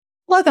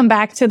Welcome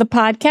back to the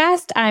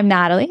podcast. I'm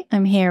Natalie.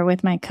 I'm here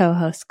with my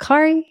co-host,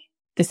 Kari.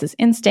 This is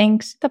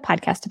Instinct, the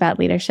podcast about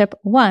leadership,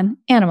 one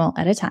animal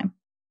at a time.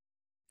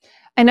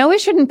 I know we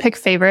shouldn't pick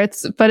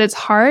favorites, but it's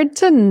hard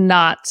to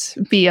not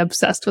be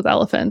obsessed with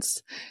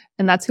elephants.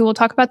 And that's who we'll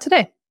talk about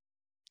today.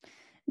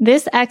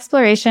 This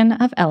exploration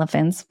of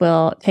elephants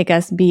will take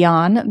us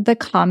beyond the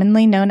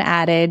commonly known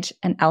adage,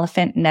 an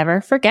elephant never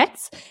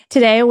forgets.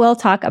 Today, we'll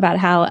talk about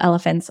how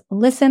elephants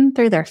listen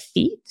through their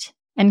feet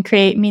and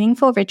create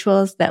meaningful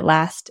rituals that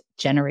last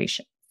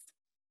generations.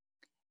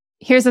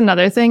 Here's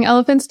another thing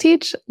elephants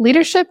teach.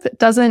 Leadership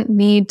doesn't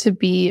need to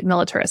be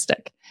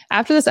militaristic.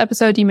 After this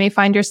episode, you may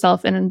find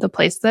yourself in the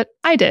place that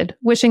I did,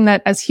 wishing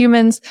that as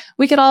humans,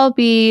 we could all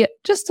be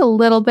just a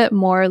little bit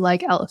more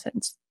like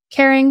elephants,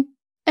 caring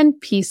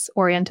and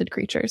peace-oriented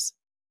creatures.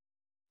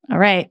 All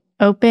right,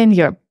 open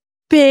your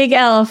big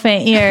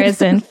elephant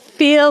ears and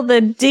feel the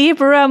deep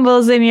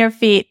rumbles in your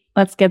feet.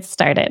 Let's get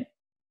started.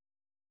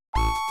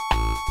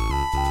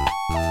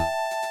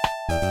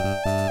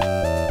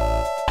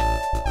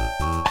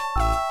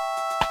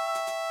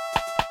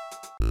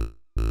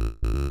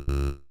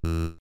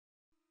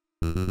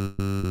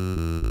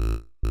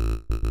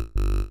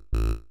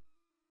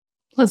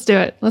 Let's do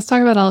it. Let's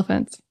talk about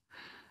elephants.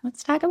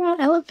 Let's talk about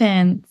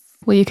elephants.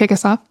 Will you kick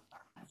us off?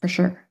 For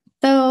sure.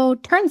 So,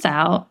 turns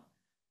out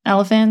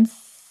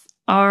elephants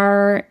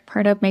are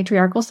part of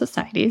matriarchal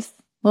societies.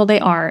 Well, they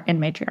are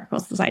in matriarchal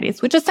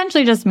societies, which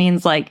essentially just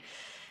means like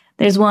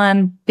there's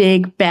one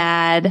big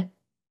bad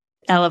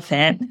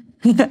elephant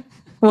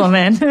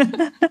woman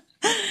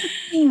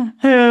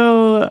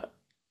who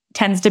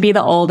tends to be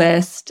the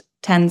oldest,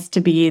 tends to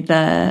be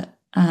the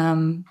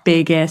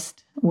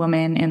biggest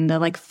woman in the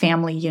like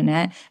family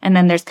unit. And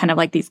then there's kind of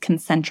like these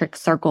concentric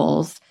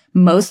circles,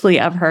 mostly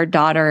of her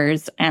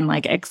daughters and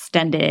like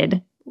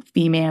extended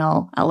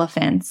female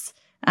elephants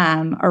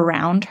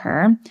around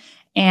her.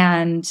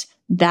 And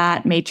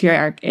that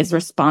matriarch is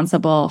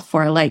responsible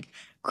for like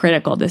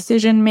critical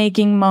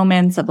decision-making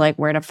moments of like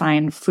where to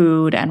find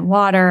food and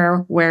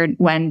water,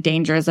 when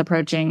danger is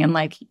approaching and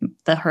like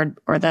the herd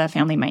or the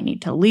family might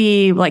need to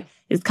leave, like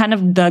is kind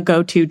of the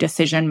go-to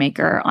decision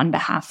maker on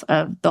behalf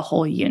of the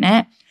whole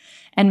unit.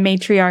 And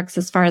matriarchs,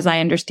 as far as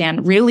I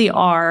understand, really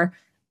are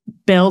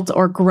built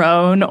or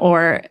grown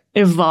or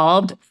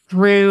evolved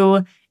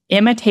through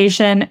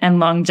imitation and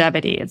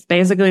longevity. It's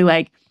basically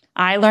like,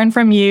 I learned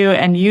from you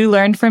and you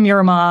learned from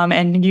your mom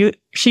and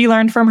she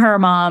learned from her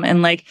mom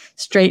and like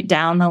straight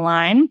down the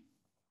line.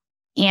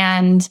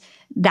 And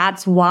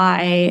that's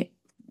why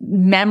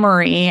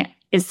memory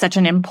is such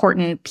an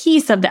important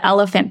piece of the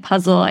elephant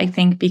puzzle, I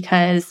think,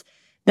 because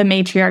the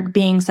matriarch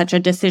being such a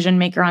decision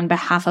maker on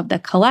behalf of the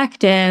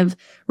collective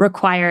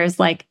requires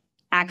like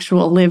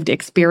actual lived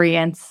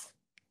experience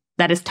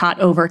that is taught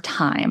over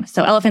time.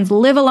 So elephants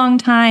live a long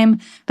time,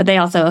 but they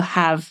also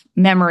have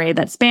memory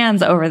that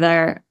spans over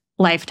their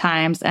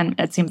lifetimes. And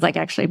it seems like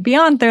actually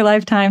beyond their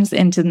lifetimes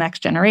into the next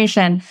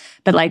generation.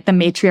 But like the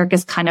matriarch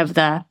is kind of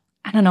I'm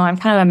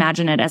kind of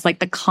imagine it as like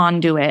the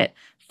conduit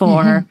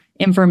for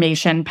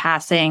information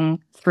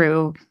passing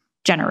through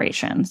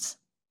generations.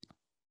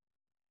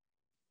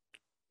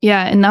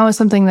 Yeah, and that was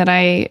something that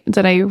I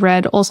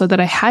read also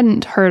that I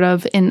hadn't heard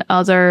of in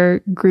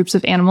other groups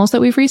of animals that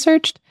we've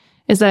researched,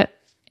 is that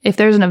if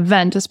there's an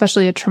event,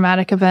 especially a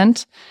traumatic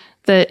event,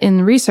 that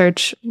in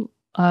research,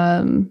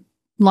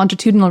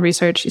 longitudinal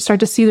research, you start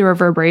to see the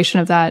reverberation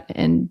of that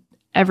in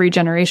every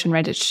generation,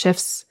 right? It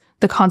shifts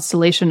the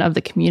constellation of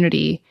the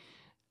community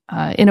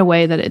in a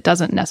way that it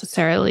doesn't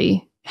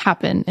necessarily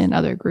happen in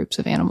other groups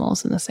of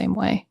animals in the same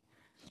way.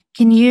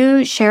 Can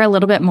you share a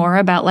little bit more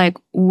about like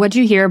what'd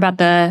you hear about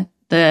the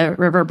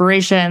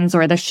reverberations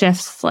or the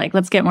shifts? Like,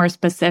 let's get more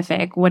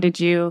specific. What'd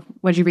you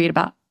read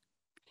about?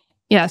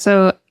 Yeah,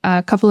 so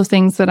a couple of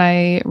things that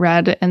I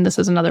read, and this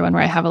is another one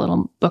where I have a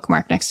little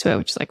bookmark next to it,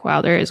 which is like,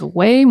 wow, there is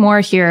way more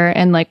here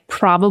and like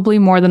probably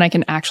more than I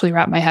can actually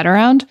wrap my head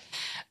around.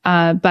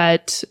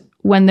 But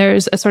when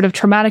there's a sort of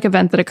traumatic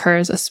event that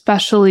occurs,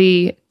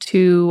 especially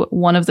to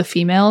one of the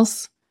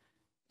females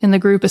in the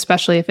group,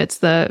 especially if it's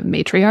the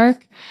matriarch,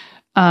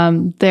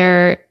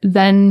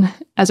 then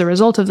as a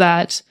result of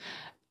that,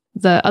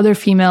 the other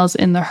females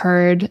in the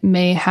herd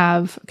may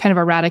have kind of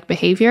erratic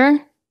behavior.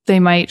 They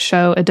might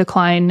show a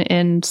decline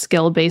in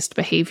skill-based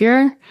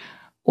behavior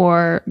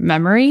or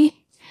memory,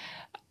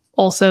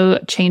 also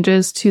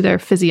changes to their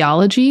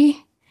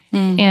physiology,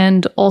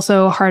 and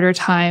also a harder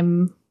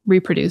time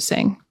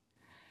reproducing.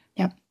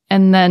 Yep.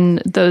 And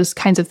then those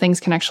kinds of things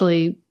can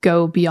actually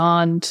go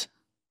beyond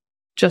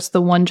just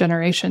the one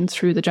generation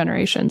through the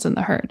generations in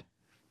the herd.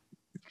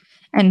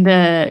 And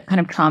the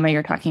kind of trauma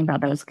you're talking about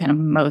that was kind of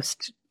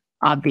most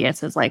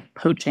obvious is like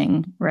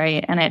poaching,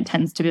 right? And it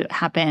tends to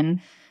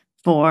happen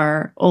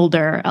for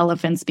older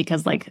elephants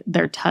because like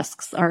their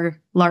tusks are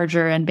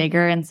larger and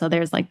bigger. And so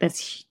there's like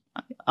this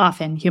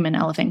often human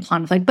elephant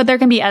conflict, but there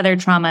can be other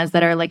traumas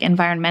that are like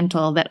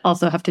environmental that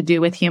also have to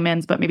do with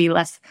humans, but maybe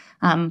less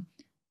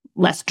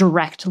less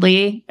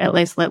directly, at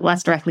least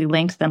less directly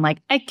linked than like,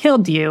 I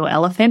killed you,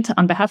 elephant,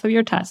 on behalf of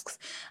your tusks,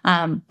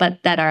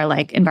 but that are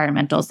like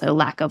environmental. So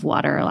lack of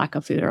water, or lack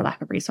of food, or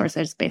lack of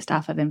resources based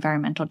off of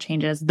environmental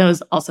changes.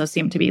 Those also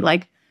seem to be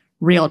like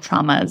real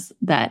traumas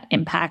that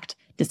impact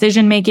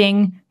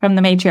decision-making from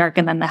the matriarch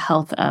and then the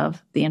health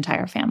of the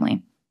entire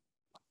family.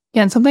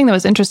 Yeah, and something that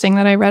was interesting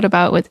that I read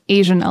about with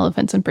Asian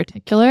elephants in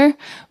particular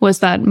was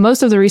that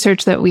most of the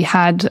research that we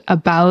had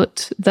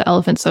about the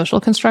elephant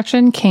social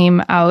construction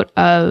came out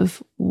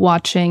of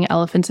watching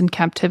elephants in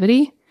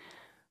captivity,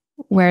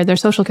 where their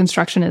social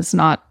construction is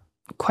not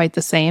quite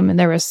the same. And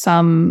there was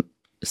some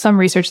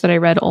research that I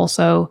read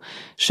also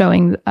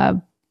showing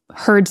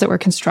herds that were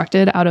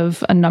constructed out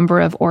of a number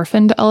of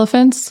orphaned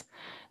elephants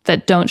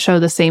that don't show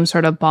the same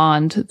sort of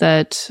bond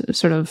that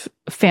sort of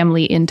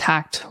family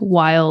intact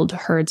wild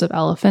herds of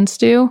elephants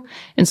do.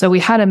 And so we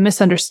had a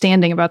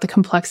misunderstanding about the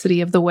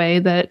complexity of the way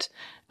that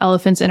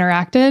elephants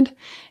interacted.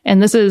 And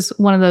this is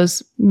one of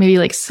those maybe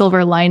like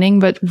silver lining,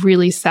 but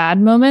really sad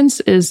moments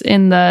is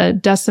in the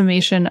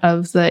decimation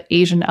of the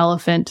Asian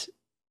elephant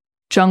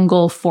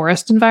jungle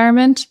forest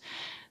environment.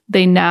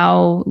 They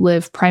now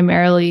live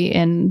primarily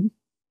in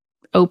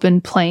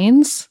open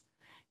plains.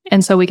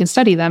 And so we can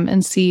study them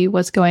and see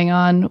what's going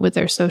on with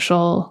their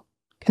social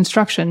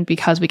construction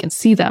because we can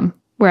see them.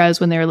 Whereas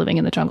when they were living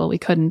in the jungle, we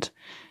couldn't.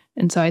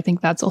 And so I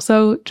think that's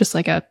also just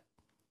like a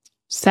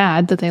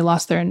sad that they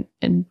lost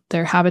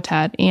their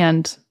habitat.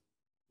 And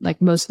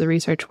like most of the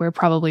research we're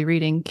probably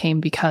reading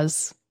came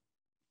because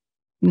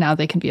now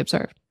they can be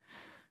observed.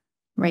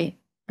 Right.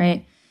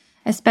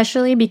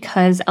 Especially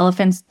because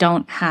elephants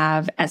don't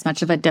have as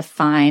much of a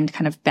defined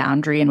kind of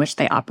boundary in which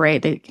they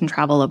operate. They can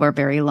travel over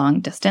very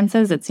long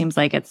distances. It seems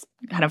like it's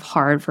kind of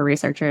hard for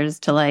researchers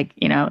to like,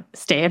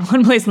 stay in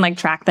one place and like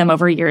track them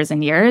over years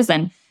and years.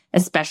 And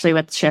especially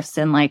with shifts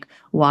in like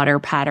water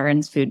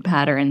patterns, food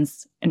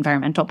patterns,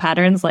 environmental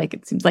patterns, like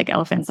it seems like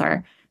elephants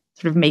are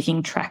sort of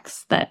making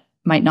treks that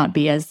might not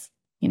be as,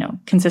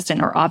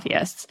 consistent or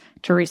obvious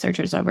to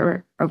researchers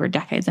over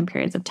decades and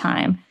periods of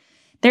time.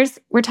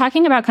 We're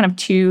talking about kind of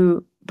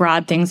two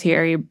broad things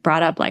here. You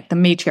brought up like the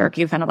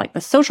matriarchy, kind of like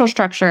the social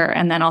structure,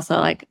 and then also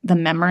like the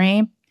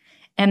memory.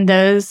 And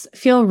those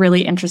feel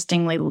really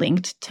interestingly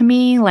linked to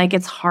me. Like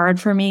it's hard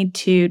for me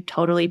to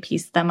totally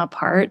piece them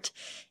apart,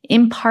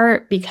 in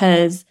part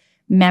because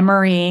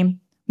memory,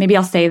 maybe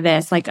I'll say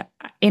this, like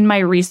in my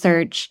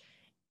research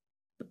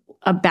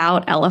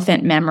about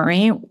elephant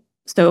memory,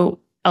 so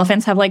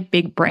elephants have like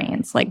big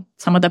brains, like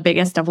some of the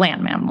biggest of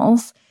land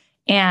mammals.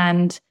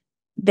 And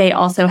they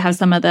also have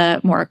some of the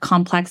more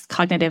complex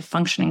cognitive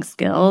functioning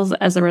skills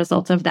as a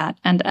result of that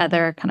and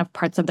other kind of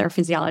parts of their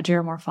physiology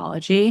or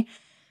morphology.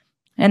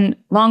 And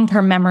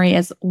long-term memory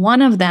is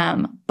one of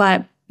them,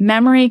 but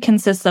memory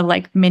consists of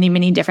like many,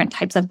 many different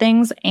types of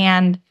things.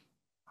 And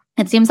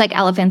it seems like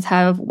elephants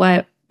have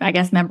what I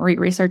guess memory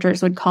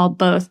researchers would call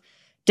both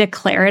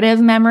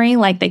declarative memory,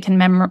 like they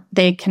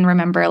can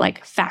remember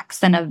like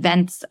facts and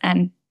events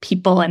and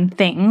people and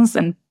things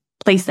and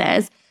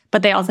places,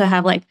 but they also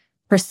have like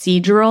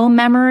procedural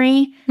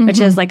memory,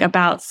 which is like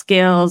about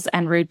skills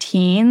and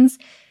routines.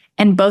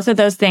 And both of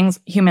those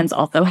things humans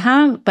also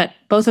have, but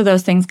both of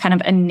those things kind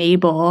of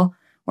enable,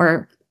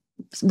 or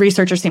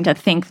researchers seem to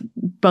think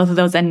both of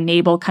those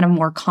enable kind of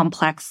more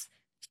complex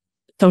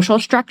social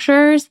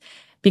structures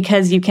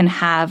because you can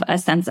have a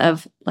sense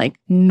of like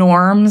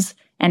norms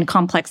and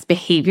complex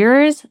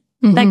behaviors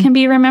that can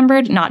be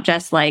remembered, not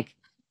just like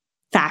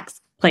facts,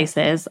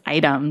 places,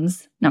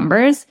 items,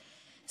 numbers.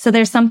 So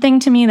there's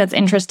something to me that's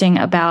interesting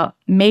about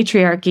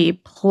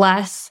matriarchy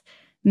plus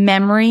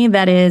memory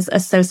that is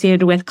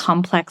associated with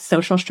complex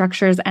social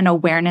structures and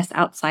awareness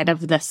outside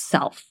of the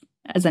self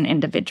as an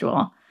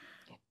individual.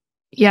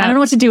 Yeah. I don't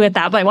know what to do with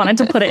that, but I wanted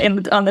to put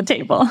it on the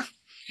table.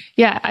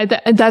 Yeah,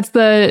 that's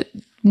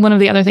one of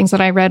the other things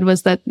that I read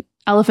was that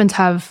elephants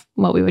have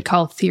what we would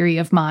call theory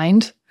of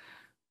mind,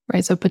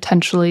 right? So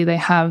potentially they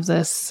have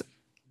this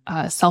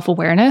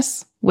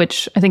self-awareness,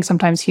 which I think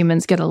sometimes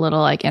humans get a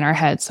little like in our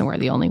heads and we're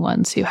the only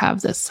ones who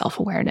have this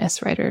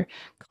self-awareness, right? Or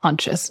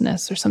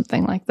consciousness or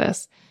something like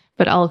this.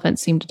 But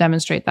elephants seem to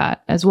demonstrate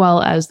that, as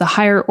well as the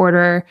higher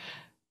order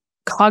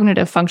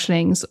cognitive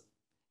functionings.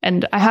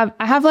 And I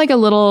have like a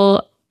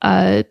little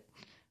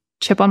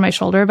chip on my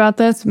shoulder about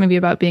this, maybe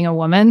about being a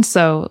woman.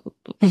 So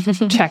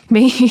check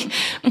me.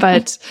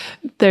 But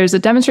there's a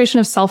demonstration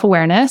of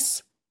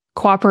self-awareness,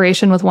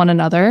 cooperation with one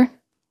another.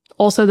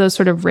 Also, those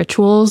sort of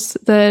rituals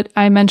that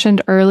I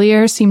mentioned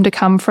earlier seem to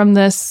come from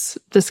this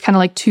kind of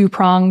like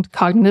two-pronged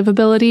cognitive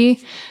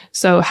ability.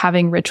 So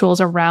having rituals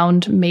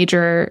around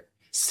major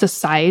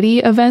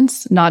society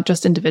events, not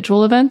just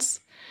individual events,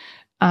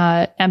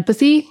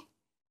 empathy,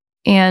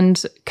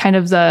 and kind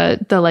of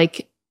the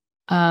like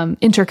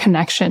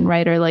interconnection,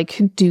 right? Or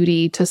like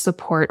duty to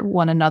support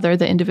one another.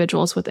 The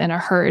individuals within a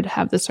herd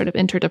have this sort of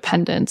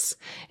interdependence.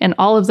 And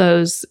all of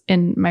those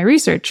in my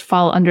research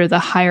fall under the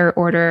higher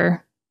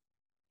order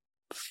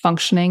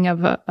functioning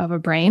of a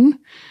brain,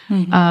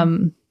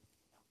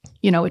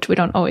 which we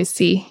don't always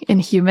see in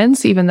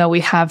humans, even though we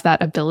have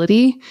that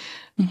ability.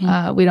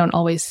 We don't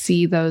always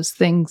see those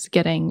things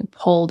getting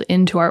pulled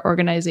into our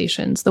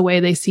organizations the way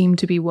they seem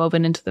to be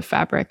woven into the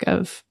fabric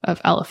of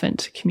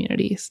elephant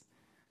communities.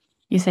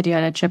 You said you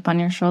had a chip on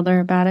your shoulder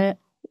about it?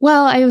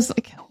 Well, I was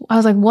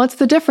like, what's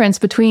the difference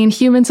between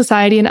human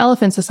society and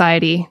elephant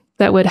society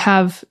that would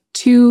have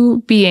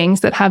two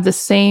beings that have the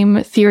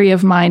same theory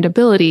of mind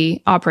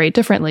ability operate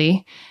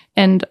differently?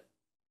 And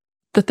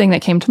the thing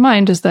that came to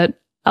mind is that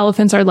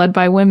elephants are led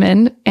by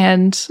women,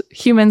 and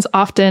humans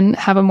often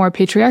have a more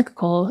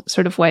patriarchal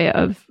sort of way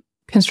of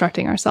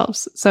constructing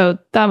ourselves. So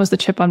that was the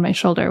chip on my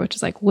shoulder, which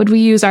is like, would we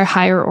use our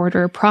higher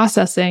order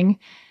processing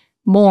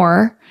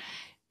more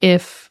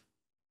if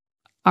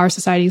our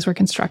societies were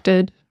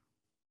constructed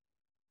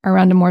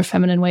around a more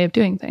feminine way of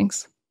doing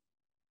things?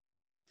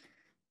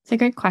 It's a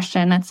great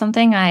question. That's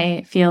something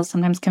I feel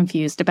sometimes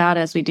confused about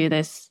as we do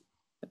this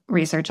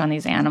research on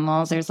these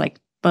animals. There's like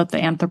both the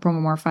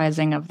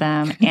anthropomorphizing of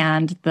them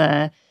and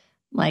the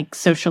like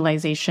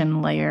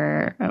socialization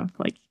layer of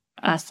like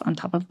us on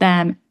top of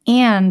them.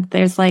 And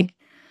there's like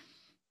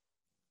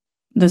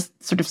this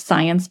sort of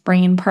science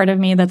brain part of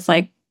me that's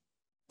like,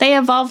 they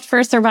evolved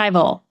for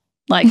survival.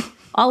 Like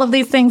all of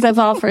these things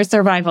evolved for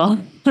survival,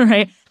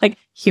 right? Like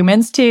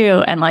humans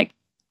too. And like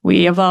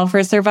we evolved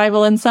for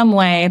survival in some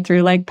way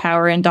through like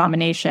power and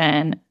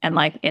domination. And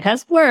like it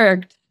has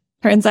worked.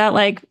 Turns out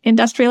like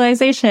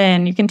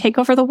industrialization, you can take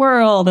over the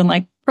world and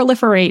like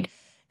proliferate.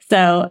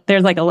 So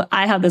there's like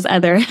I have this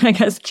other, I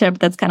guess, chip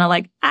that's kind of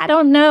like, I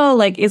don't know,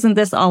 like, isn't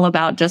this all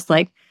about just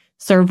like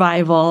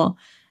survival?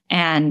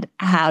 And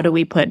how do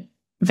we put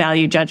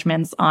value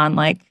judgments on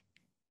like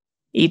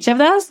each of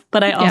those?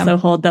 But I also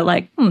hold that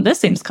like, this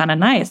seems kind of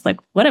nice. Like,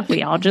 what if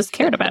we all just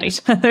cared about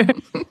each other?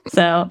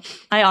 So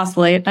I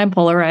oscillate. I'm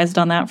polarized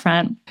on that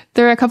front.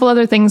 There are a couple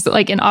other things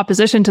like in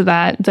opposition to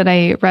that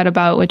I read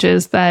about, which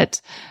is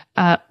that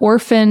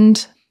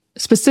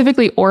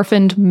specifically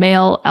orphaned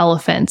male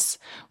elephants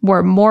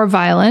were more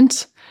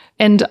violent.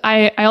 And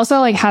I also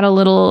like had a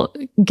little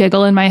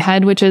giggle in my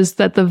head, which is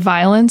that the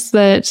violence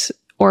that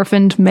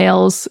orphaned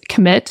males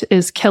commit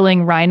is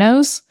killing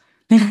rhinos.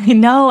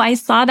 No, I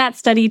saw that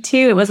study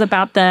too. It was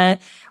about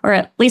or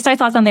at least I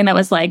saw something that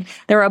was like,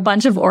 there were a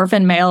bunch of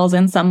orphan males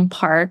in some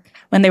park.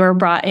 When they were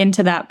brought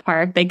into that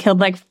park, they killed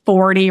like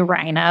 40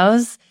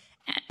 rhinos.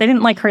 They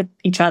didn't like hurt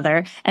each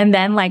other. And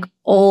then like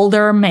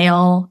older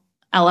male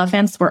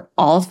elephants were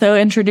also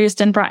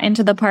introduced and brought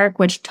into the park,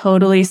 which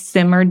totally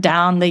simmered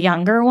down the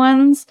younger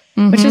ones,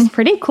 which is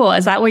pretty cool.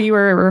 Is that what you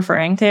were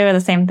referring to?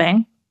 The same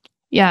thing?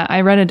 Yeah,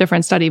 I read a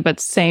different study, but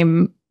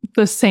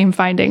the same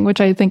finding, which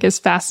I think is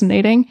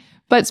fascinating.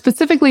 But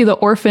specifically the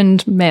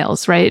orphaned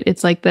males, right?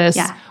 It's like this,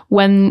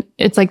 when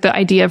it's like the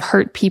idea of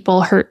hurt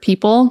people, hurt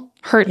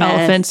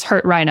elephants,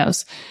 hurt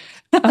rhinos.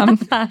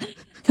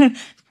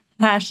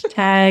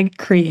 Hashtag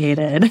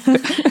created.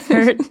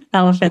 Hurt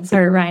elephants,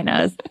 hurt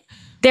rhinos.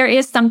 There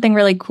is something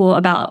really cool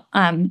about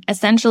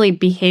essentially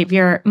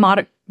behavior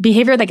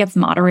that gets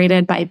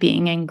moderated by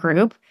being in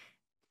group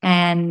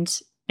and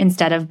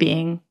instead of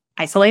being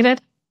isolated.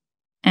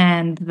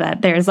 And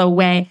that there's a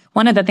way,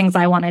 one of the things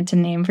I wanted to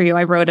name for you,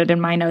 I wrote it in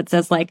my notes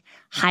as like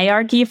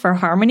hierarchy for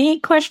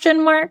harmony, ?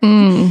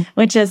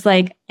 Which is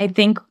like, I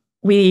think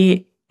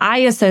I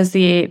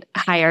associate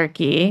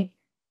hierarchy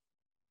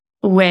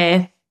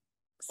with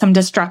some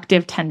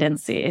destructive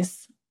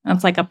tendencies.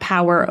 It's like a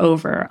power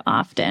over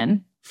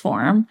often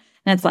form.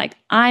 And it's like,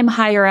 I'm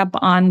higher up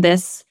on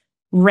this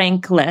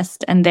rank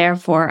list and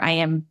therefore I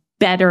am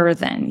better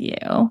than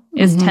you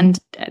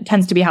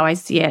tends to be how I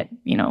see it,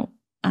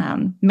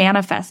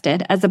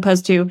 manifested, as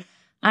opposed to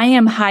I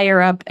am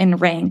higher up in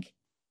rank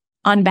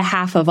on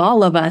behalf of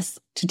all of us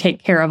to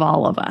take care of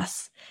all of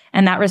us.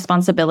 And that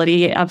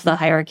responsibility of the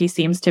hierarchy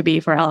seems to be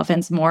for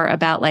elephants more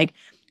about like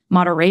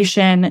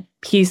moderation,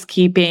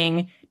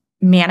 peacekeeping,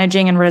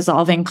 managing and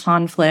resolving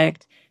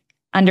conflict,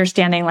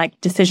 understanding like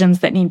decisions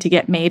that need to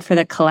get made for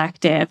the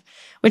collective,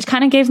 which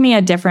kind of gave me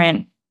a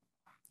different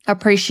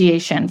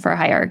appreciation for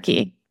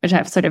hierarchy, which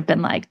I've sort of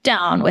been like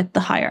down with the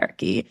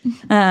hierarchy.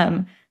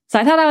 So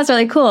I thought that was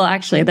really cool,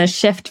 actually, the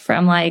shift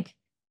from like,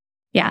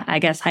 I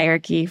guess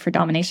hierarchy for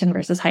domination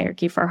versus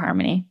hierarchy for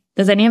harmony.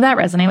 Does any of that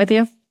resonate with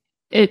you?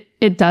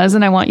 It does,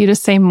 and I want you to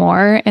say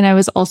more. And I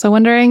was also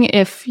wondering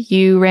if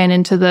you ran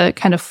into the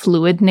kind of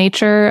fluid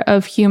nature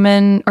of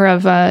human or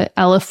of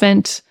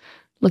elephant.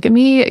 Look at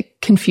me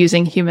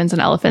confusing humans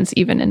and elephants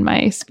even in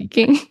my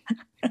speaking.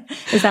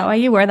 Is that why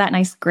you wore that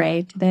nice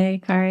gray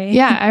today, Kari?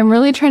 Yeah, I'm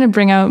really trying to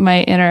bring out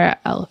my inner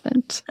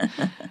elephant.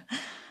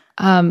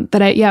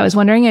 But I was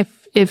wondering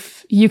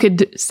if you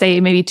could say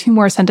maybe 2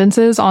 more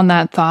sentences on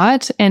that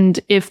thought, and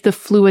if the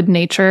fluid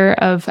nature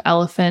of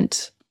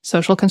elephant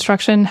social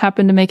construction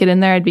happened to make it in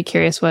there, I'd be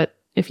curious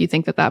if you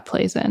think that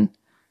plays in.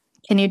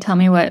 Can you tell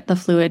me what the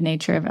fluid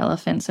nature of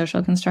elephant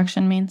social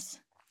construction means?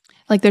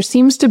 Like there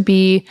seems to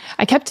be,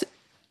 I kept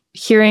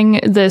hearing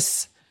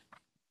this,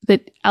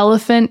 that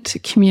elephant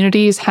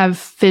communities have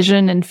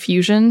fission and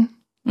fusion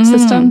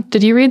system.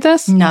 Did you read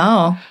this?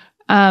 No.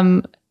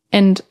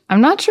 And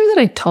I'm not sure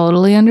that I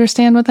totally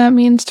understand what that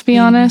means, to be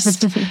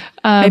honest.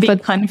 Maybe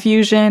but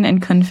confusion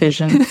and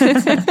confusion.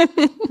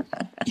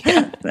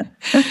 Yeah,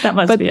 that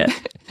must be it.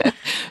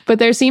 But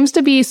there seems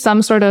to be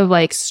some sort of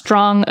like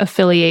strong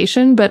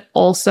affiliation, but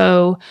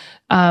also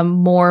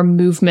more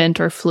movement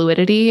or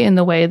fluidity in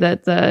the way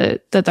that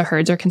the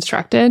herds are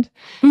constructed.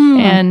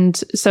 And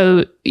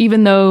so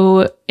even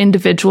though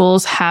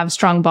individuals have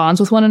strong bonds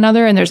with one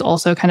another, and there's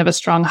also kind of a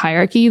strong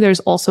hierarchy,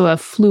 there's also a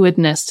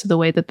fluidness to the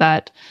way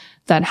that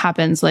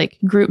happens. Like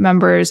group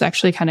members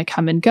actually kind of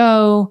come and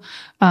go.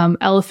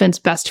 Elephants'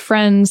 best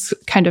friends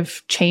kind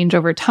of change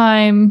over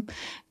time.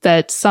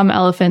 That some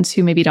elephants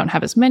who maybe don't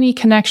have as many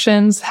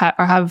connections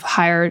or have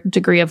higher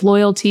degree of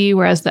loyalty,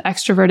 whereas the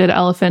extroverted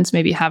elephants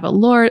maybe have a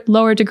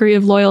lower degree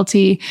of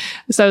loyalty.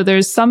 So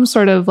there's some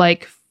sort of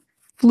like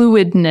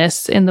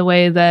fluidness in the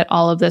way that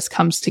all of this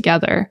comes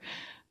together.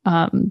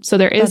 So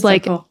there is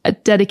like a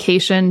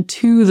dedication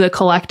to the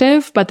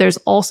collective, but there's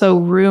also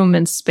room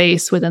and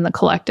space within the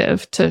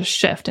collective to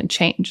shift and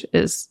change,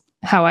 is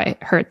how I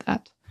heard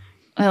that.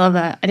 I love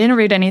that. I didn't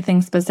read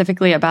anything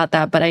specifically about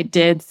that, but I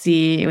did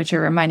see, which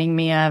you're reminding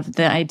me of,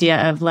 the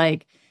idea of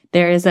like,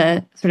 there is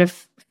a sort of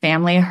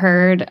family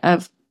herd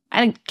of,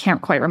 I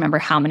can't quite remember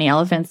how many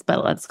elephants,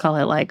 but let's call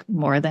it like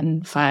more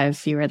than 5,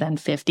 fewer than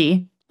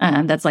 50.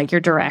 That's like your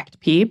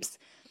direct peeps.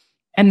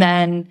 And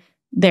then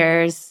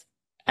there's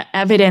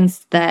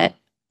evidence that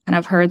kind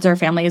of herds or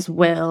families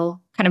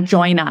will kind of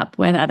join up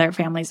with other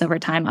families over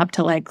time, up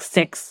to like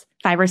 5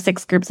 or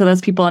 6 groups of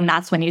those people. And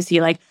that's when you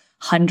see like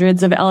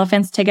hundreds of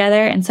elephants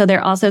together. And so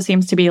there also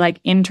seems to be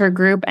like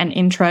intergroup and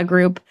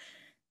intragroup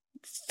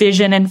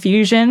fission and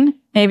fusion,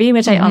 maybe,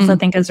 which I also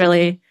think is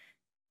really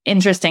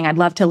interesting. I'd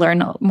love to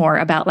learn more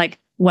about like,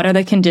 what are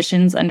the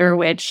conditions under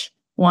which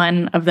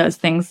one of those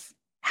things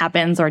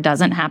happens or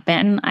doesn't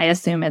happen. I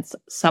assume it's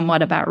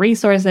somewhat about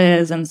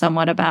resources and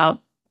somewhat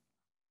about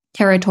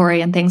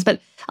territory and things,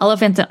 but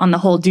elephants on the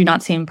whole do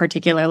not seem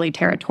particularly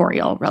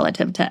territorial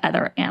relative to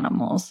other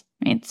animals,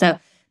 right? So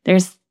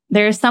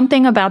there's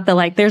something about the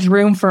like, there's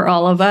room for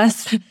all of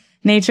us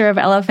nature of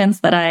elephants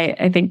that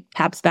I think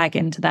taps back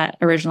into that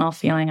original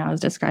feeling I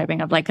was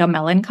describing of like a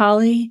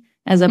melancholy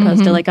as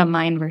opposed to like a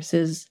mine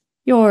versus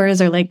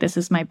yours, or like, this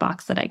is my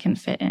box that I can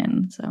fit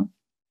in. So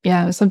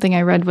yeah, something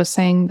I read was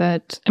saying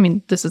that, I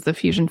mean, this is the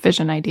fusion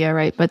fission idea,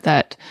 right? But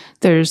that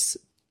there's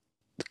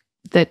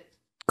that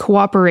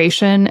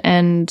cooperation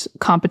and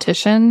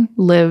competition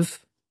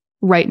live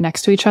right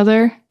next to each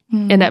other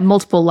and at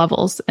multiple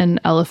levels in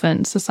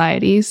elephant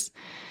societies.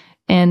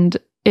 And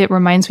it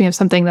reminds me of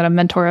something that a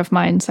mentor of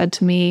mine said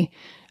to me.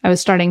 I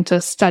was starting to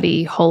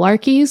study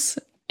holarchies,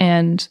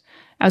 and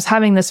I was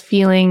having this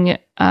feeling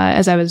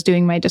as I was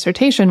doing my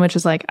dissertation, which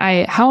is like,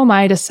 who am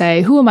I to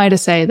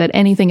say that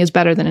anything is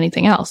better than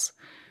anything else,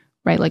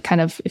 right? Like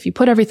kind of, if you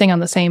put everything on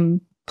the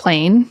same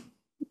plane,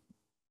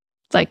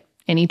 like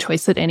any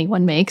choice that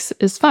anyone makes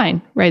is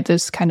fine, right?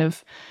 There's kind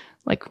of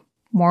like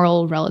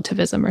moral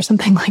relativism or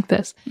something like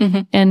this.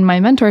 And my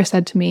mentor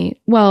said to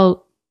me,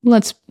 well,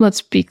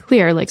 let's be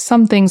clear, like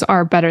some things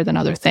are better than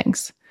other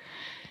things.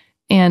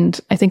 And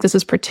I think this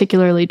is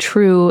particularly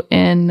true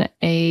in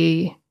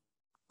a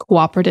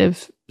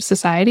cooperative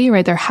society,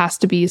 right? There has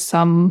to be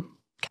some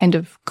kind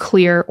of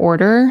clear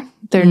order.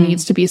 There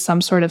needs to be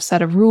some sort of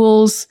set of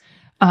rules.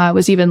 I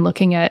was even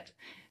looking at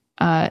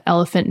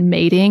elephant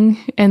mating,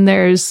 and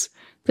there's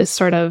this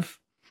sort of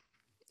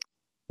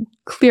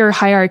clear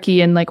hierarchy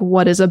in like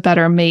what is a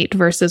better mate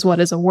versus what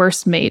is a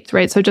worse mate,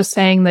 right? So just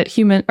saying that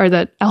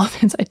that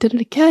elephants, I did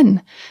it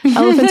again.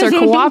 Elephants are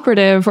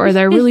cooperative, or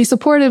they're really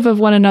supportive of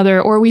one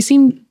another, or we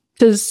seem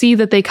to see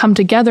that they come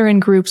together in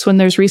groups when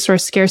there's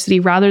resource scarcity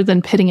rather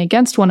than pitting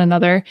against one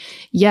another.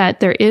 Yet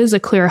there is a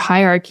clear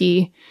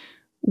hierarchy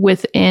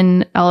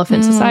within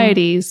elephant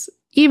societies,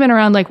 even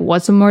around like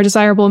what's a more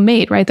desirable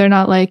mate, right? They're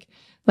not like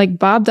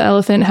Bob the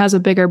elephant has a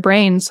bigger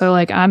brain, so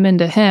like I'm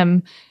into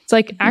him. It's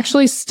like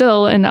actually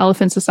still in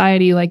elephant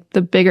society, like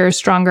the bigger,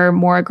 stronger,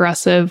 more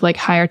aggressive, like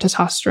higher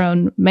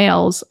testosterone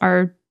males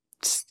are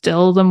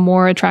still the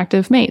more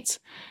attractive mates.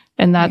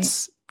 And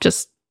that's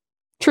just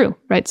true,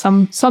 right?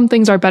 Some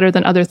things are better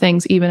than other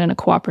things, even in a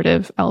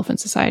cooperative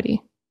elephant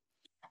society.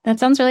 That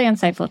sounds really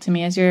insightful to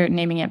me. As you're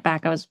naming it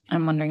back,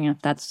 I'm wondering if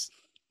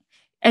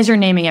as you're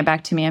naming it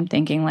back to me, I'm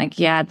thinking like,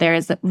 yeah, there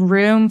is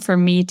room for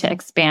me to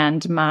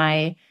expand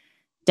my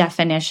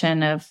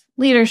definition of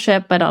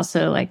leadership, but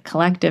also like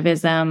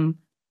collectivism,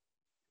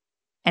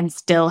 and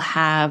still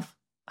have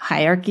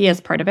hierarchy as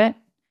part of it,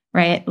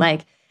 right?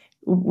 Like,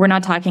 we're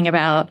not talking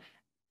about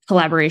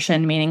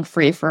collaboration meaning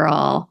free for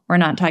all. We're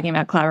not talking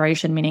about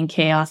collaboration meaning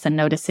chaos and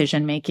no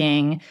decision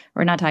making.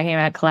 We're not talking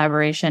about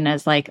collaboration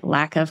as like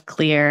lack of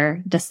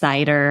clear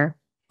decider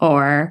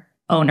or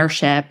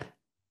ownership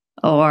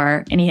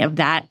or any of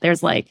that.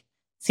 There's like,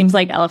 seems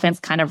like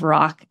elephants kind of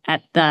rock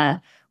at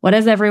the, what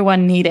is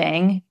everyone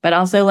needing? But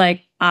also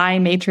like, I,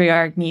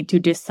 matriarch, need to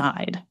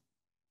decide.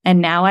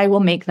 And now I will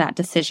make that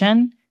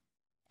decision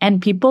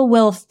and people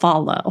will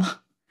follow.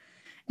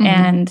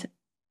 And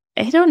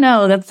I don't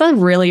know. That's a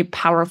really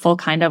powerful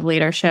kind of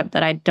leadership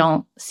that I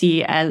don't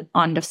see as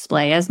on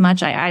display as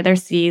much. I either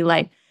see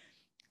like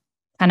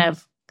kind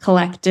of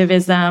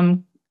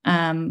collectivism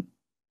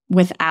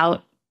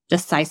without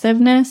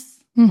decisiveness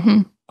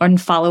Mm-hmm. or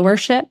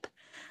followership,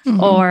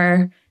 Mm-hmm.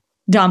 or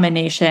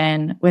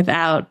domination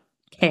without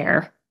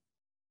care.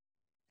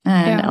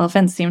 And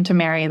elephants seem to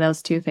marry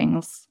those two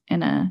things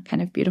in a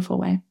kind of beautiful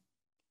way.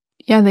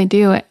 Yeah, they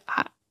do.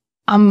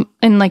 And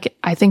like,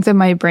 I think that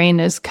my brain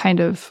is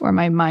kind of, or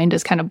my mind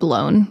is kind of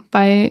blown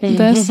by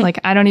this. Like,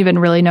 I don't even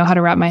really know how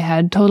to wrap my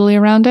head totally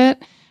around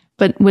it.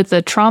 But with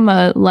the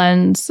trauma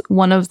lens,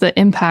 one of the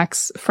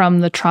impacts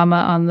from the trauma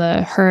on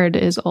the herd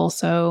is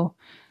also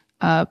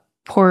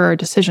poorer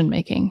decision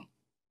making,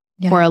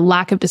 or a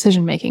lack of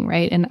decision making,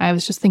 right? And I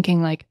was just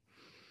thinking, like,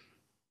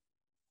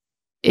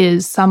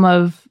 is some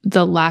of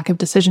the lack of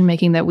decision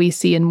making that we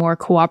see in more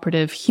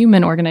cooperative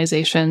human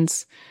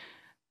organizations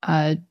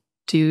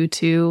due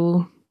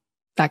to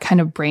that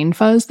kind of brain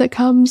fuzz that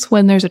comes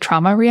when there's a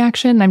trauma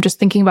reaction? I'm just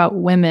thinking about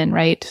women,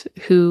 right,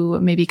 who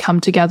maybe come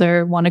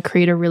together, want to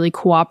create a really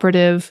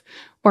cooperative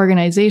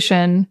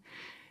organization,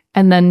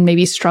 and then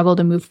maybe struggle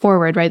to move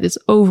forward, right? It's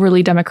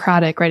overly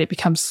democratic, right? It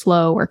becomes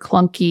slow or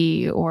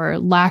clunky, or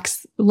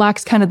lacks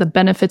kind of the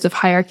benefits of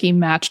hierarchy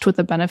matched with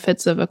the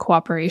benefits of a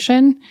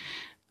cooperation.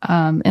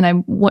 And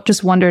I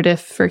just wondered if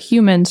for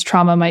humans,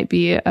 trauma might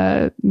be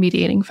a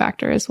mediating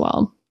factor as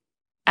well.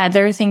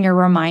 Other thing you're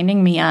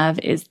reminding me of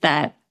is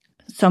that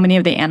so many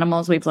of the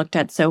animals we've looked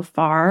at so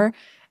far,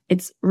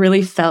 it's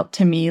really felt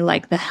to me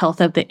like the health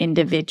of the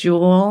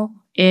individual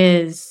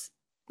is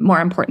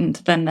more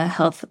important than the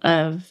health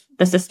of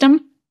the system.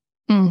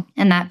 And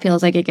that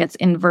feels like it gets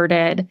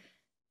inverted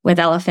with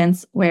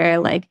elephants, where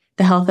like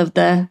the health of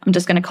the, I'm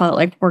just going to call it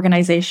like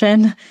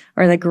organization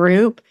or the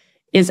group,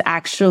 is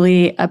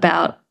actually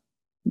about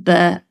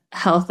the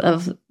health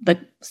of the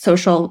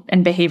social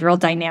and behavioral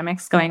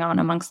dynamics going on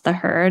amongst the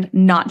herd,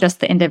 not just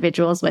the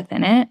individuals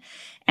within it.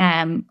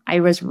 I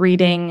was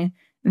reading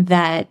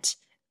that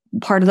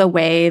part of the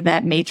way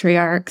that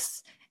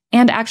matriarchs,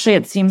 and actually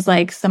it seems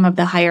like some of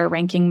the higher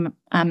ranking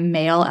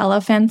male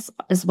elephants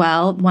as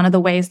well, one of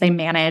the ways they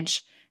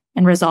manage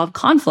and resolve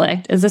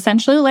conflict is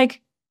essentially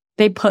like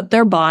they put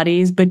their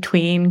bodies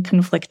between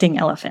conflicting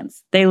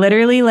elephants. They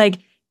literally like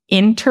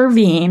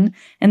intervene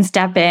and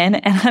step in.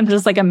 And I'm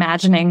just like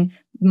imagining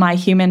my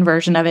human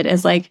version of it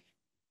is like,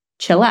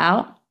 chill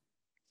out.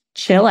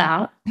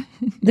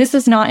 This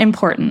is not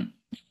important.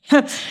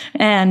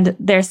 And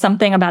there's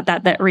something about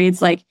that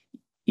reads like,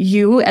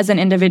 you as an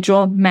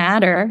individual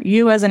matter.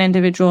 You as an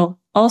individual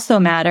also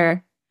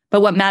matter.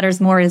 But what matters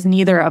more is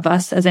neither of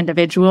us as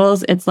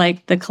individuals. It's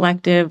like the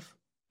collective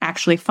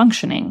actually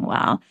functioning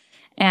well.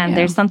 And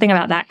there's something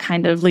about that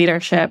kind of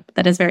leadership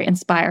that is very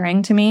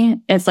inspiring to me.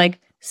 It's like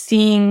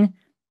seeing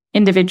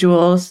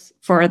individuals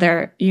for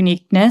their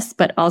uniqueness,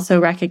 but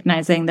also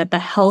recognizing that the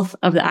health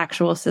of the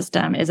actual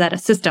system is at a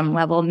system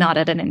level, not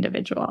at an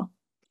individual.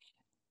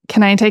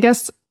 Can I take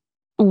us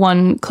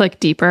one click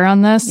deeper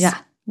on this? Yeah.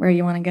 Where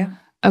you want to go?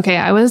 Okay.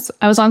 I was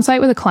on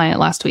site with a client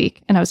last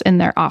week, and I was in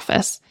their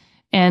office,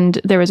 and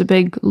there was a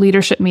big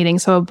leadership meeting.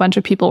 So a bunch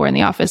of people were in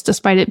the office,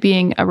 despite it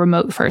being a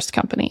remote first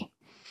company.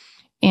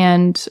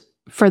 And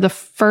for the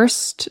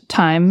first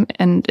time,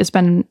 and it's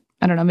been,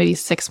 I don't know, maybe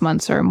 6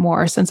 months or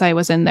more since I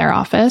was in their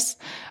office,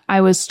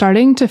 I was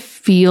starting to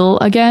feel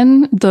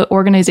again the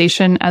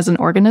organization as an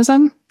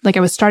organism. Like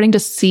I was starting to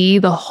see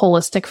the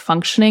holistic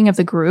functioning of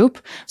the group.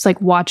 It's like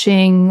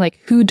watching like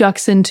who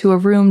ducks into a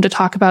room to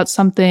talk about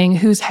something,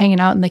 who's hanging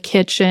out in the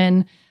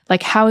kitchen,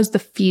 like how is the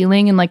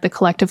feeling and like the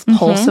collective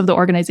pulse of the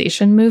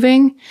organization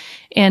moving.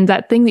 And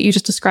that thing that you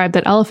just described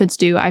that elephants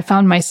do, I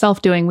found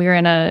myself doing. We were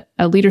in a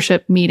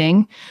leadership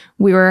meeting.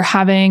 We were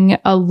having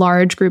a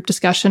large group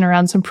discussion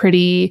around some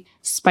pretty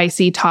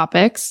spicy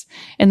topics.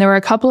 And there were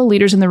a couple of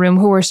leaders in the room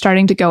who were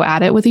starting to go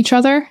at it with each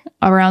other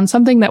around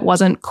something that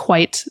wasn't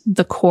quite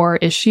the core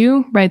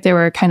issue, right? They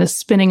were kind of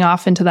spinning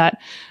off into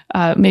that,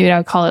 maybe I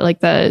would call it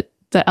like the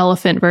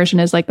elephant version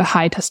is like the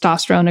high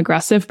testosterone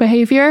aggressive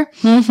behavior.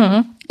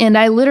 And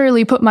I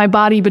literally put my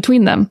body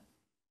between them.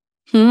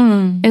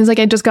 And it's like,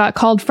 I just got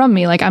called from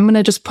me. Like, I'm going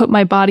to just put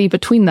my body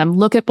between them,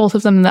 look at both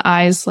of them in the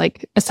eyes,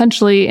 like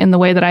essentially in the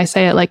way that I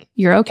say it, like,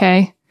 you're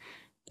okay.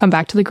 Come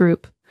back to the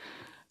group.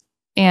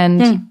 And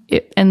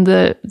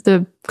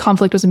the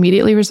conflict was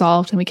immediately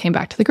resolved, and we came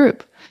back to the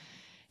group.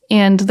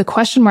 And the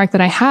question mark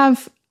that I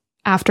have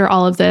after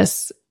all of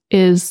this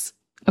is,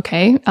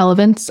 okay,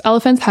 elephants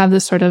have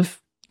this sort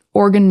of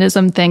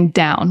organism thing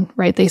down,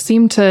 right? They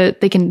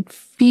can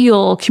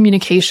feel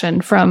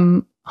communication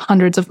from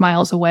hundreds of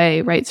miles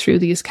away, right? Through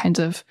these kinds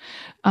of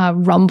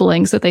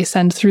rumblings that they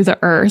send through the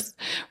earth,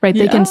 right?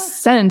 Yeah. They can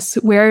sense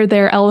where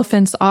their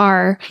elephants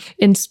are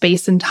in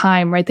space and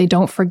time, right? They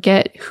don't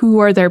forget who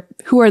are their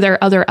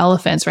other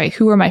elephants, right?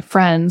 Who are my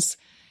friends?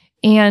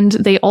 And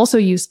they also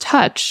use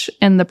touch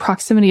and the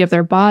proximity of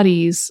their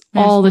bodies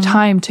all the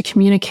time to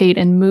communicate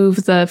and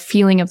move the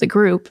feeling of the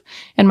group.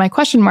 And my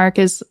question mark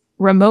is,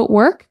 remote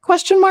work ?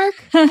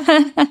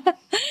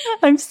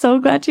 I'm so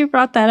glad you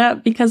brought that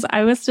up because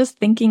I was just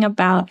thinking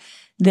about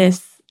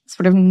this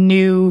sort of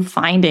new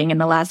finding in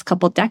the last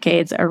couple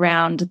decades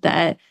around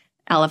that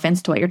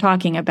elephants, to what you're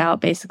talking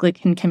about, basically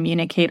can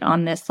communicate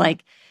on this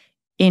like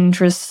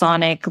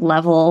intrasonic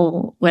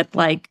level with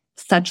like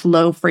such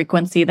low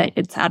frequency that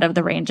it's out of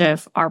the range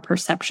of our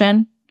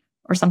perception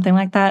or something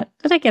like that.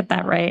 Did I get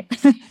that right?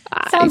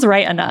 Sounds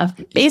right enough.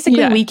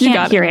 Basically, we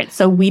can't hear it,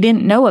 so we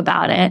didn't know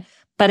about it.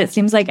 But it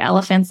seems like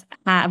elephants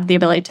have the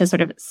ability to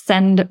sort of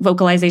send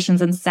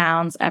vocalizations and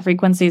sounds at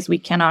frequencies we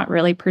cannot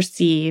really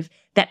perceive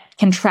that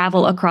can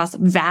travel across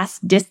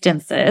vast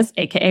distances,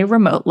 aka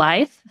remote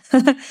life,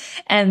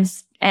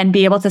 and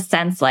be able to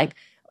sense like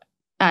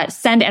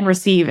send and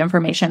receive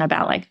information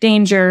about like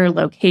danger,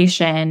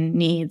 location,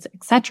 needs,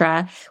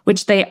 etc.,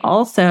 which they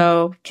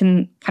also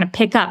can kind of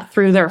pick up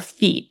through their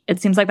feet.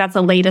 It seems like that's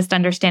the latest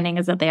understanding,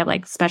 is that they have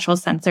like special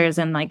sensors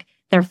in like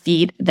their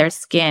feet, their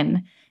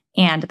skin,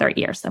 and their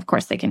ears. Of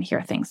course, they can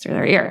hear things through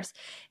their ears.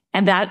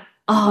 And that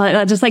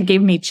just like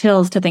gave me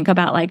chills to think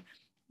about like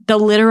the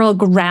literal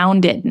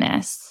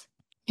groundedness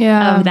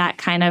of that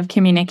kind of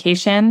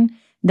communication,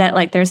 that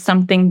like there's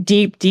something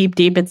deep, deep,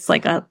 deep. It's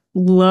like a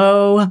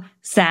low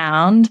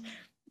sound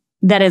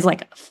that is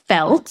like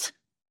felt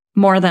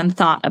more than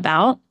thought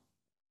about,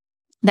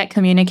 that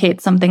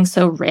communicates something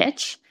so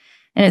rich.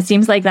 And it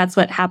seems like that's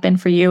what happened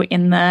for you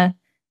in the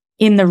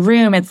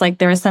room. It's like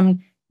there was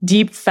some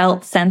deep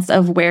felt sense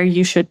of where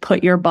you should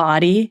put your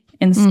body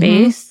in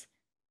space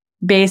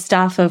based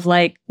off of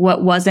like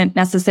what wasn't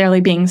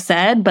necessarily being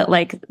said, but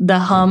like the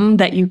hum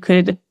that you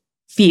could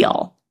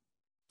feel.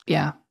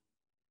 Yeah.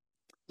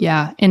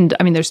 Yeah. And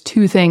I mean, there's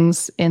two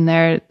things in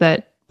there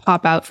that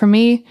pop out for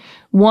me.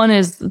 One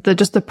is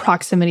just the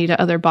proximity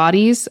to other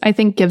bodies, I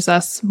think gives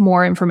us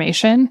more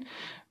information,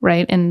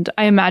 right? And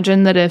I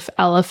imagine that if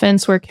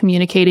elephants were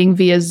communicating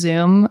via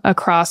Zoom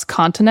across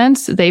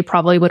continents, they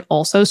probably would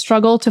also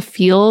struggle to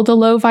feel the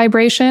low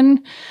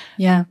vibration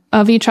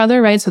of each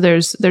other, right? So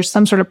there's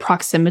some sort of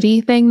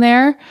proximity thing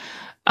there.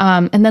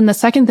 And then the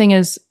second thing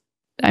is,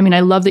 I mean,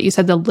 I love that you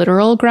said the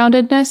literal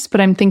groundedness,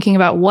 but I'm thinking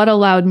about what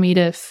allowed me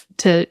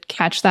to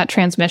catch that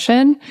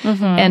transmission.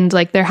 And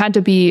like there had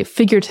to be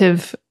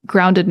figurative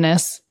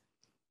groundedness.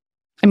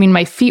 I mean,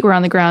 my feet were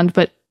on the ground,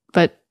 but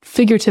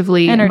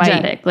figuratively,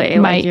 energetically,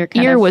 my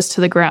ear was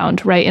to the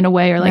ground, right? In a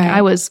way, or like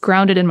I was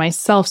grounded in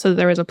myself, so that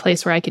there was a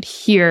place where I could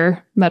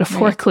hear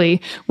metaphorically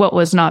what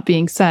was not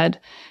being said.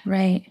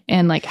 Right.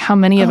 And like how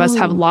many of us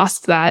have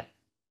lost that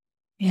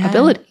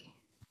ability?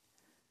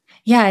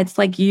 Yeah, it's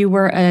like you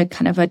were a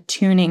kind of a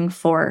tuning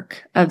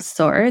fork of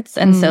sorts.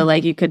 And so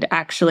like you could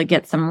actually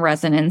get some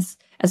resonance,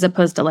 as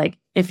opposed to like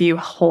if you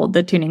hold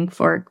the tuning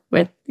fork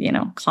with,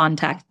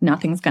 contact,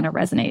 nothing's going to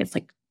resonate. It's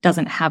like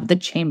doesn't have the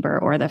chamber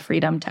or the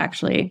freedom to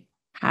actually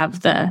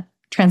have the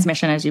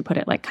transmission, as you put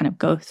it, like kind of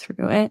go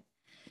through it.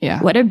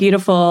 Yeah. What a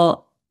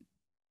beautiful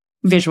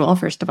visual,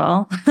 first of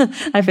all.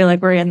 I feel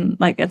like we're in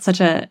like,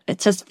 it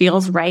just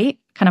feels right,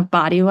 kind of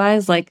body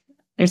wise, like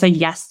there's a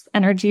yes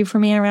energy for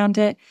me around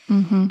it.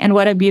 And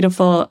what a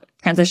beautiful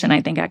transition,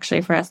 I think,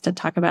 actually, for us to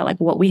talk about like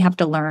what we have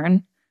to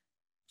learn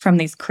from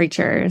these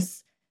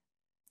creatures,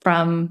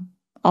 from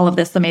all of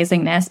this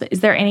amazingness. But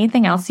is there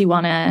anything else you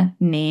want to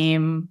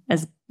name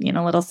as,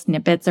 little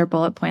snippets or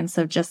bullet points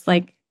of just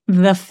like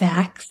the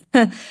facts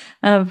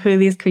of who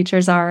these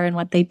creatures are and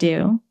what they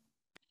do?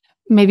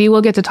 Maybe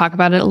we'll get to talk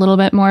about it a little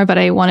bit more, but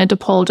I wanted to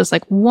pull just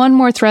like one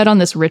more thread on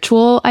this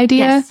ritual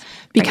idea,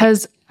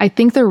 because I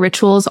think the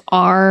rituals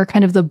are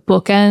kind of the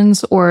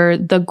bookends or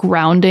the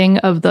grounding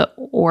of the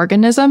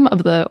organism,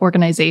 of the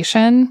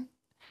organization.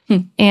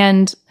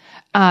 And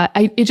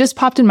it just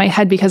popped in my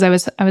head because I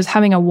was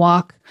having a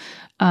walk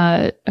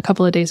a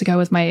couple of days ago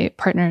with my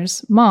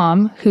partner's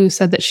mom, who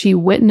said that she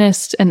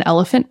witnessed an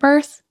elephant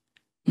birth.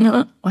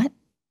 What?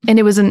 And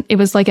it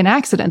was like an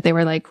accident. They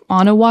were like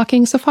on a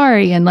walking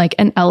safari and like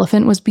an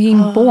elephant was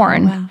being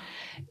born. Wow.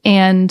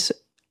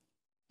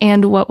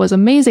 And what was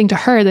amazing to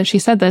her, that she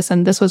said this,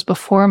 and this was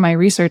before my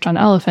research on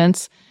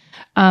elephants,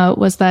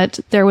 was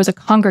that there was a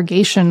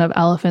congregation of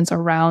elephants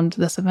around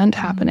this event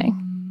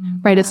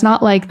happening, right? It's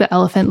not like the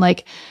elephant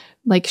like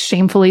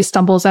shamefully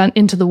stumbles out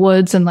into the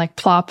woods and like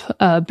plop,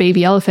 a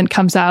baby elephant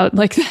comes out.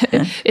 Like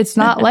it's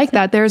not like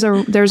that. There's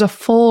a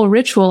full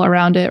ritual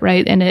around it,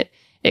 right? And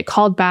it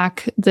called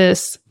back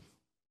this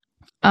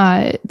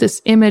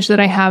image that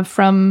I have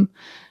from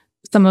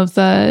some of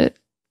the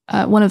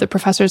one of the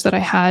professors that I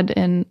had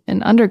in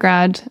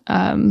undergrad.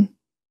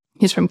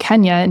 He's from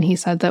Kenya, and he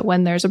said that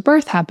when there's a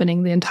birth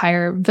happening, the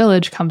entire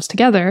village comes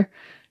together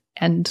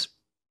and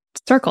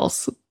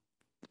circles,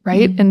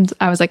 right? And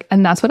I was like,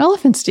 and that's what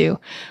elephants do,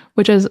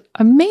 which is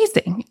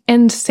amazing.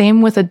 And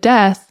same with a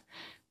death,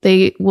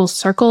 they will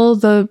circle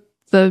the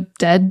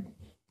dead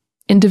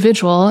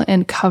individual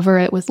and cover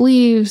it with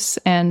leaves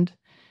and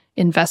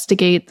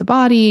investigate the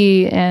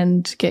body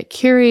and get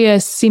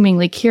curious,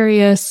 seemingly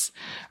curious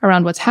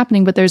around what's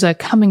happening. But there's a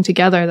coming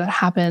together that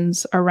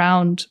happens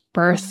around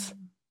birth,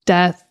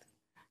 death,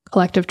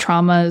 collective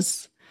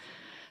traumas.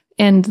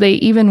 And they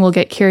even will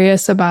get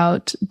curious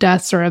about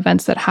deaths or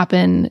events that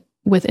happen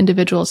with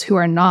individuals who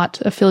are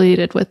not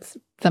affiliated with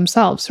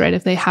themselves, right?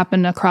 If they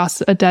happen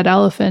across a dead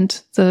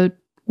elephant, the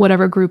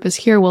whatever group is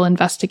here will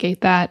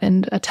investigate that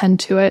and attend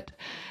to it.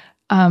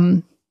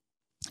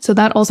 So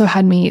that also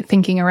had me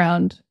thinking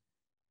around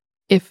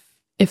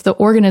if the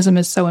organism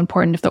is so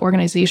important, if the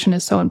organization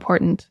is so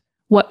important,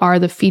 what are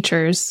the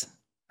features,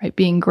 right?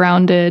 Being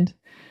grounded,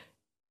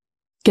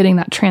 getting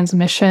that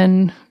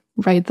transmission,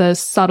 right? The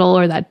subtle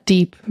or that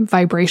deep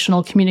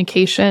vibrational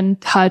communication,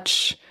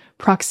 touch,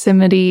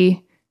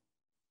 proximity,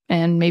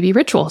 and maybe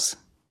rituals,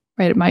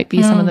 right? It might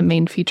be some of the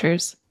main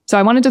features. So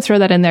I wanted to throw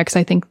that in there because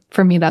I think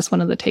for me, that's one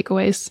of the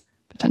takeaways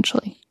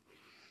potentially.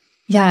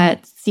 Yeah,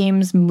 it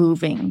seems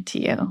moving to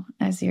you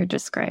as you're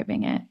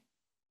describing it.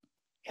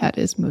 Yeah, it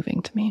is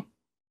moving to me.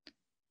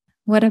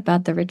 What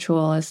about the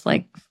ritual is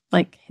like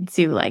hits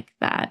you like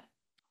that?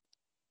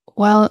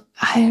 Well,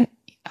 I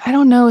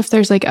don't know if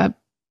there's like a...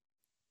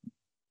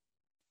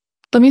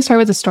 Let me start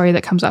with a story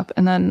that comes up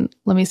and then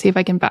let me see if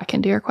I can back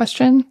into your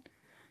question.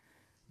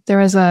 There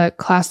was a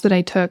class that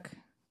I took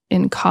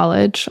in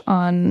college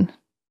on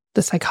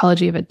the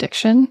psychology of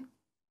addiction.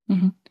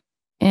 Mm-hmm.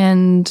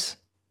 And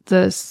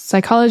the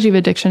psychology of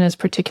addiction is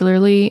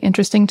particularly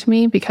interesting to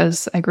me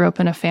because I grew up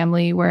in a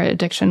family where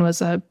addiction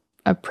was a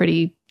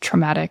pretty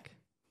traumatic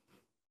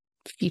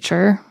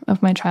feature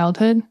of my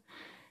childhood.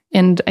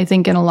 And I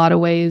think in a lot of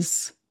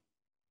ways,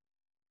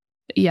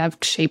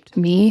 it shaped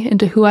me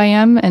into who I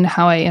am and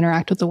how I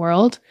interact with the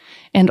world.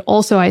 And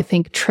also, I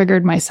think,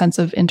 triggered my sense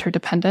of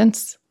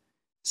interdependence.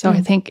 So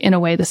I think in a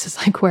way, this is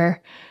like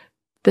where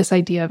this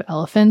idea of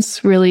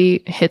elephants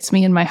really hits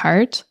me in my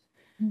heart.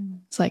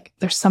 It's like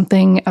there's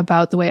something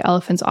about the way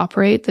elephants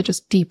operate that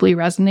just deeply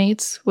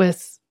resonates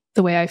with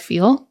the way I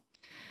feel.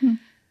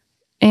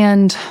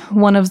 And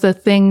one of the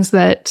things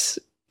that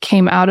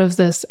came out of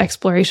this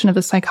exploration of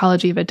the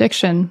psychology of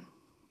addiction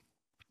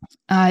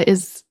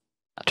is,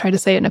 I'll try to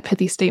say it in a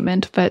pithy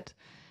statement, but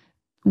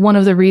one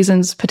of the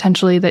reasons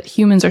potentially that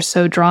humans are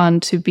so drawn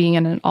to being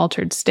in an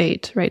altered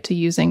state, right, to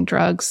using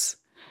drugs,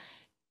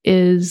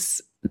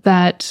 is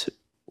that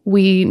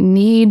we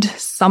need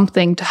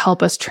something to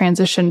help us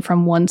transition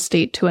from one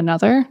state to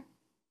another.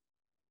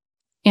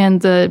 And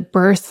the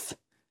birth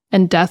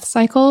and death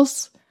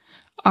cycles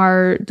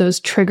are those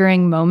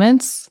triggering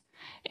moments.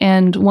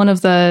 And one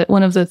of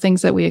the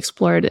things that we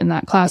explored in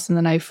that class, and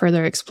then I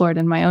further explored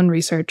in my own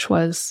research,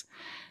 was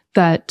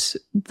that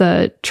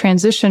the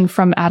transition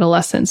from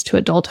adolescence to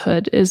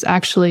adulthood is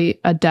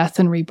actually a death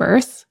and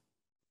rebirth,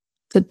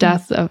 the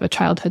death of a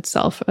childhood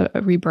self,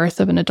 a rebirth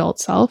of an adult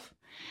self.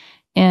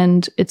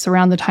 And it's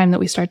around the time that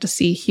we start to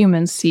see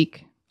humans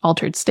seek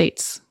altered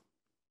states.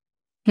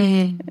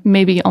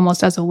 Maybe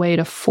almost as a way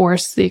to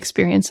force the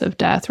experience of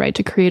death, right?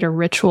 To create a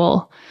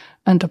ritual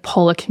and to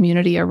pull a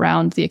community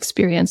around the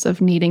experience of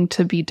needing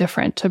to be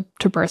different,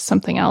 to birth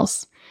something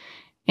else.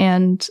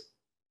 And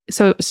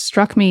so it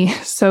struck me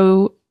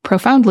so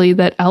profoundly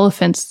that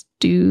elephants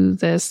do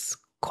this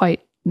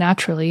quite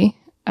naturally,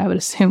 I would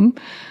assume,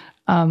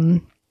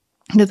 that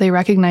they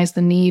recognize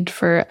the need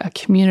for a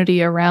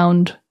community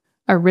around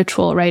a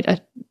ritual,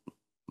 right?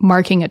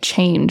 Marking a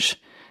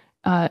change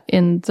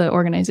in the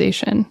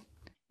organization.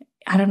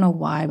 I don't know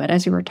why, but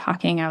as you were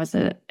talking, I was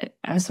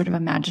sort of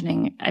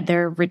imagining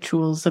there are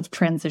rituals of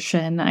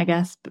transition, I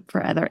guess,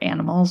 for other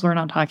animals. We're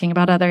not talking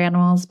about other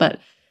animals, but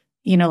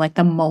like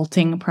the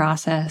molting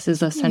process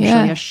is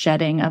essentially a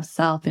shedding of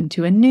self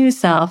into a new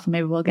self.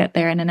 Maybe we'll get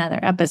there in another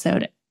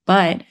episode.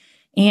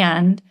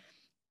 And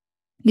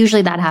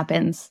usually that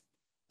happens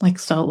like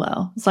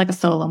solo. It's like a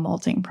solo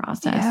molting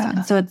process. Yeah.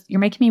 And so you're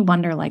making me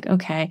wonder, like,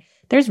 okay,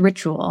 there's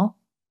ritual,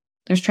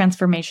 there's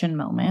transformation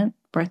moment,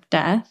 birth,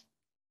 death,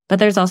 but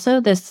there's also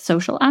this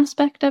social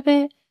aspect of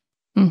it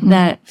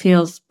that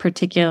feels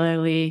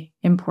particularly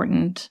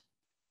important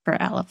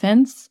for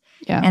elephants.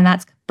 Yeah. And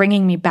that's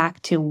bringing me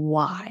back to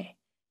why.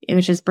 It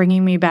was just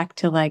bringing me back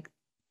to like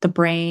the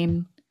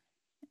brain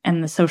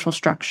and the social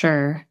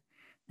structure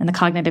and the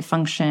cognitive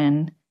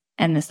function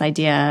and this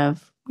idea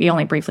of, we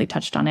only briefly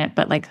touched on it,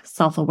 but like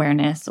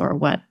self-awareness, or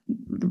what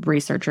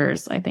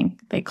researchers, I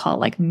think they call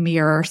like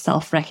mirror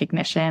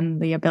self-recognition,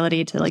 the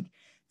ability to like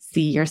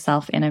see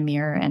yourself in a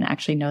mirror and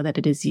actually know that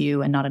it is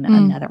you and not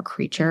another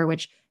creature,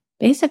 which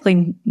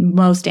basically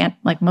most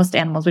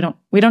animals,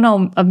 we don't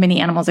know of many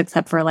animals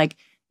except for like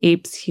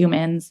apes,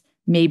 humans,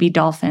 maybe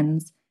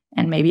dolphins,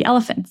 and maybe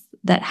elephants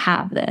that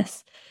have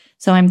this.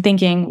 So I'm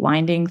thinking,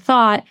 winding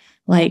thought,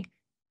 like,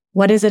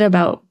 what is it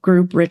about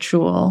group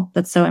ritual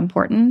that's so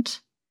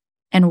important?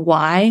 And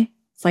why?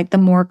 It's like the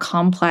more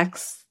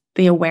complex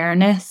the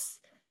awareness,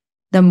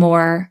 the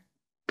more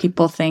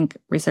people think,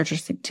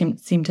 researchers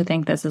seem to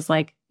think this is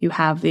like, you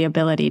have the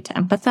ability to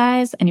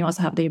empathize, and you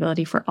also have the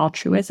ability for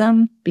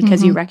altruism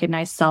because you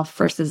recognize self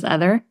versus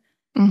other.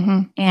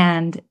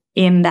 And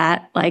in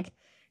that, like,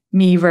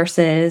 me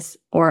versus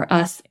or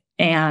us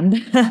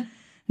and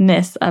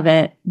ness of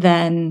it,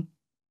 then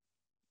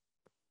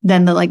the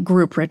like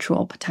group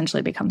ritual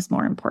potentially becomes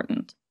more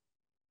important.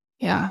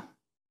 Yeah.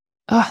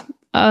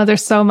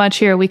 There's so much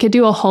here. We could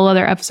do a whole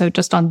other episode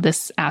just on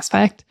this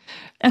aspect.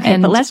 Okay,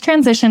 but let's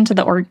transition to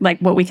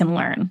what we can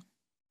learn.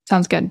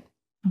 Sounds good.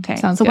 Okay.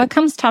 So what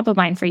comes top of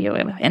mind for you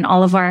in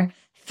all of our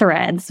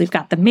threads? We've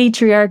got the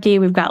matriarchy,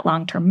 we've got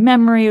long-term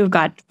memory, we've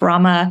got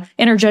trauma,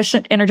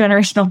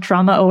 intergenerational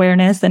trauma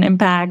awareness and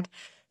impact,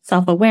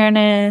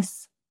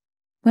 self-awareness.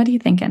 What are you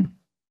thinking?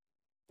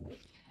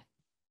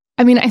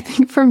 I mean, I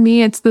think for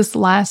me, it's this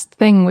last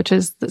thing, which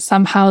is that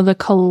somehow the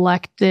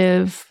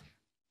collective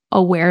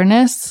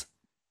awareness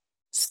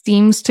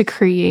seems to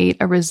create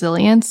a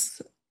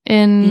resilience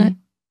in,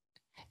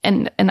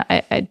 and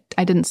I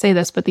didn't say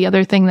this, but the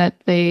other thing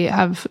that they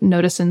have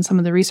noticed in some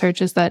of the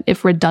research is that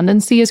if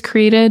redundancy is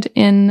created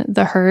in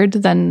the herd,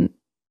 then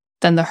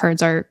the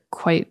herds are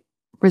quite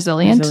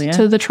resilient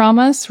to the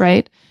traumas,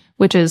 right?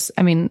 Which is,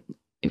 I mean,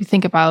 if you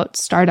think about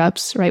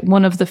startups, right?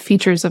 One of the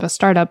features of a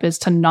startup is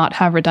to not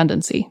have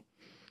redundancy,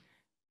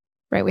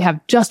 right? We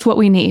have just what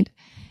we need.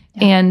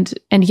 Yeah.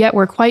 And yet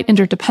we're quite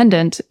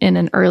interdependent in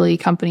an early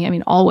company. I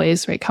mean,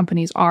 always, right?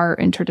 Companies are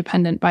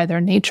interdependent by their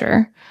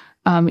nature,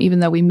 even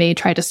though we may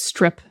try to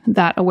strip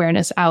that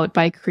awareness out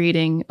by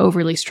creating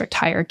overly strict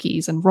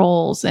hierarchies and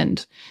roles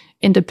and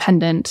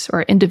independent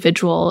or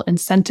individual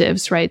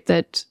incentives, right?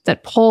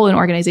 That pull an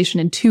organization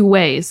in two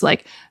ways,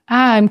 like,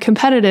 I'm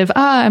competitive,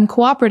 I'm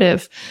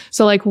cooperative.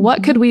 So like,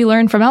 what could we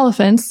learn from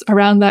elephants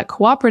around that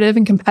cooperative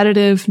and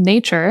competitive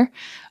nature?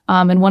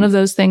 And one of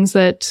those things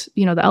that,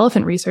 the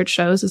elephant research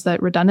shows is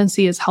that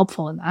redundancy is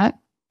helpful in that.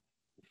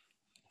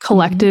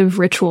 Collective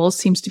rituals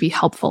seems to be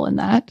helpful in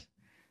that.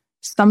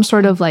 Some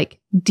sort of like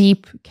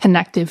deep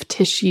connective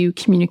tissue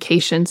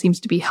communication seems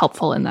to be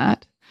helpful in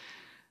that.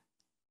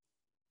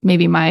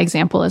 Maybe my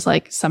example is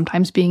like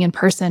sometimes being in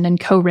person and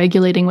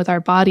co-regulating with our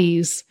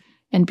bodies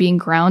and being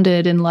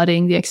grounded and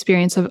letting the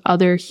experience of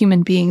other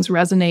human beings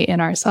resonate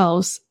in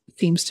ourselves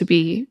seems to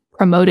be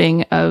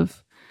promoting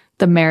of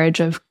the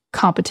marriage of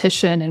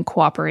competition and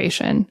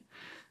cooperation.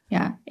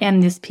 Yeah.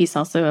 And this piece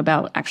also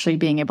about actually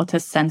being able to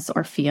sense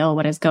or feel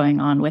what is going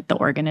on with the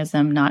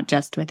organism, not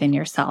just within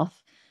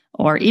yourself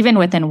or even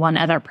within one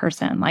other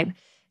person. Like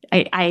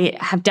I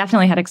have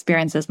definitely had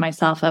experiences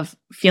myself of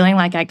feeling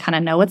like I kind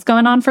of know what's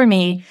going on for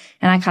me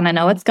and I kind of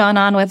know what's going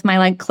on with my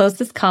like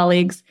closest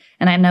colleagues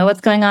and I know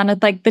what's going on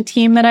with like the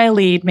team that I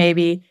lead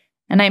maybe.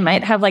 And I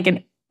might have like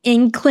an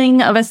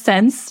inkling of a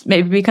sense,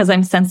 maybe because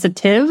I'm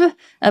sensitive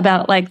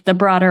about like the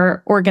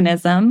broader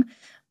organism.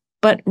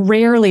 But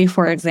rarely,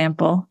 for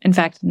example, in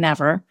fact,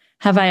 never,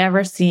 have I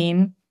ever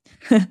seen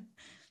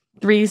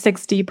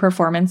 360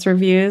 performance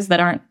reviews that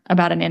aren't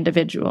about an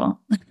individual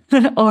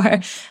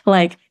or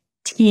like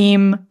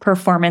team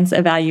performance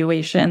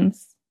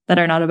evaluations that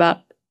are not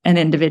about an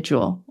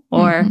individual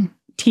or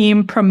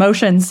team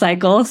promotion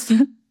cycles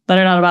that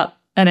are not about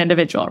an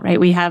individual, right?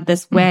 We have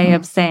this way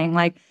of saying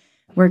like,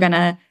 we're going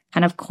to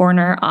kind of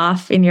corner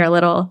off in your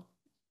little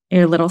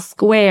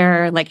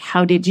square, like,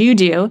 how did you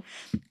do?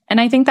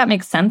 And I think that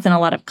makes sense in a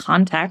lot of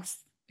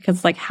contexts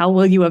because like, how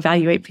will you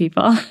evaluate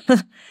people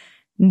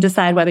and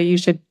decide whether you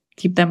should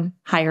keep them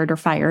hired or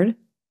fired,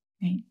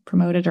 right?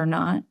 Promoted or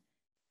not?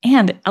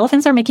 And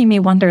elephants are making me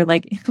wonder,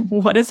 like,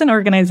 what does an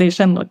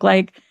organization look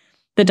like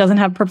that doesn't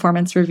have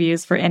performance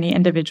reviews for any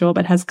individual,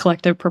 but has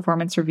collective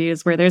performance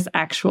reviews where there's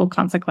actual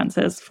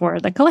consequences for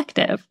the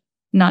collective,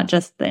 not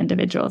just the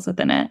individuals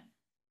within it?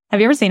 Have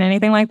you ever seen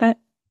anything like that?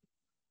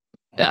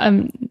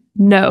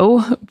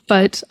 No,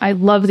 but I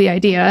love the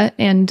idea.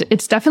 And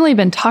it's definitely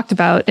been talked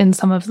about in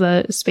some of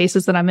the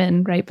spaces that I'm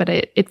in, right? But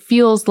it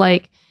feels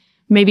like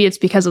maybe it's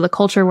because of the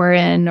culture we're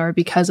in or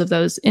because of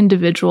those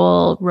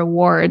individual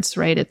rewards,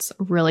 right? It's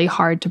really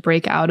hard to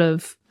break out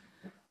of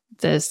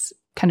this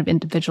kind of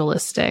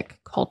individualistic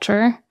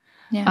culture.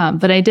 Yeah.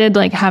 But I did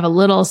like have a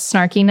little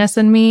snarkiness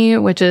in me,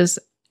 which is,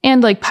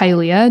 and like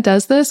Pylea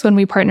does this when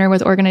we partner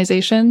with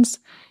organizations.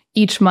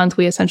 Each month,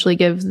 we essentially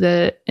give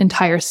the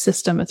entire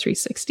system a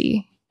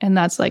 360. And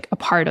that's like a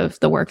part of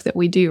the work that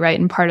we do, right?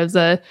 And part of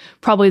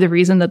probably the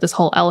reason that this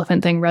whole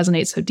elephant thing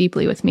resonates so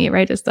deeply with me,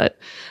 right? Is that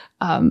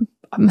I'm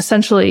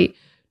essentially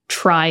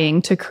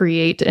trying to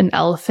create an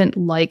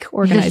elephant-like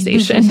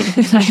organization.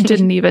 I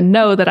didn't even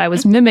know that I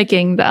was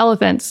mimicking the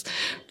elephants,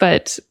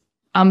 but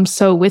I'm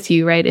so with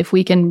you, right? If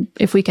we can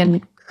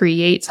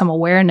create some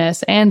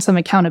awareness and some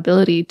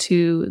accountability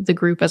to the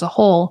group as a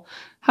whole,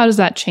 how does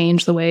that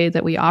change the way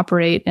that we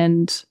operate?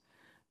 And,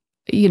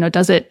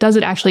 does it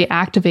actually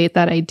activate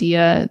that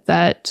idea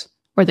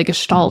or the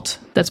gestalt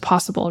that's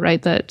possible,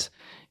 right? That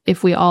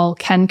if we all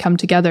can come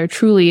together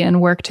truly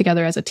and work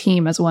together as a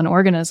team, as one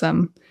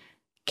organism,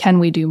 can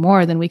we do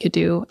more than we could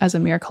do as a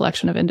mere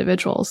collection of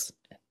individuals?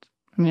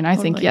 I mean, I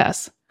think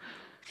yes.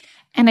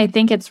 And I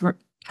think it's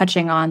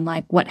touching on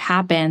like what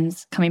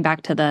happens, coming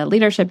back to the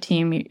leadership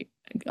team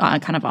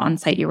kind of on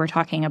site you were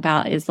talking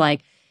about, is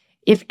like,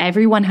 if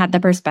everyone had the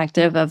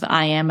perspective of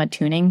I am a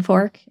tuning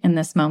fork in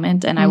this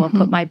moment and I will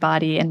put my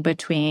body in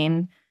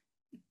between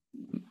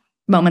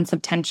moments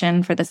of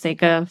tension for the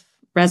sake of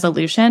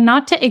resolution,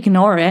 not to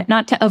ignore it,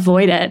 not to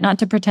avoid it, not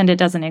to pretend it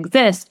doesn't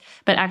exist,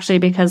 but actually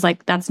because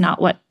like that's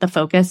not what the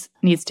focus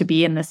needs to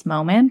be in this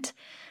moment.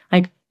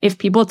 Like if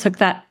people took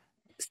that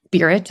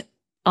spirit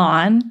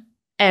on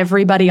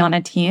everybody on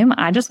a team,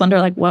 I just wonder,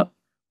 like, what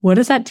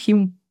does that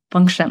team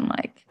function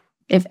like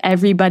if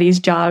everybody's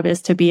job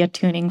is to be a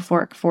tuning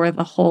fork for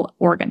the whole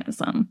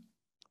organism?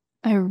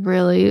 I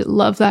really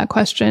love that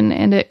question,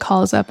 and it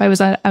calls up. I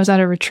was at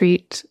a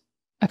retreat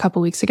a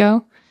couple weeks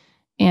ago,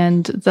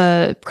 and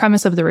the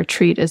premise of the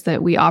retreat is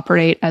that we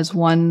operate as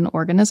one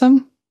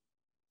organism.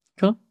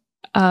 Cool.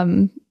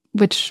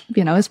 Which,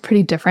 is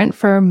pretty different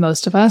for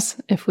most of us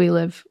if we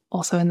live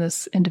also in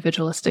this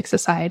individualistic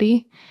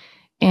society.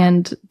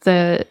 And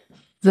there's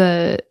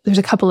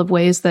a couple of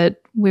ways that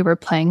we were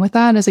playing with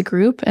that as a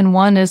group. And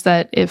one is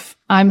that if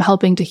I'm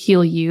helping to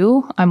heal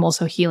you, I'm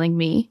also healing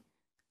me.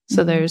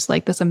 So there's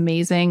like this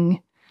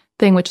amazing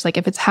thing, which is like,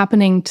 if it's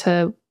happening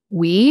to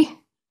we,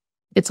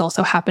 it's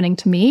also happening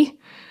to me.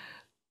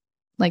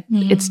 Like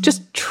it's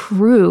just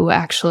true,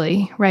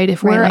 actually, right?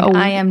 If we're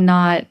I am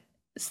not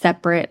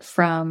separate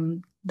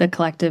from the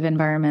collective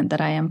environment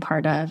that I am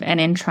part of. And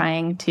in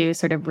trying to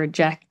sort of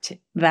reject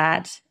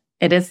that,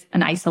 it is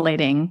an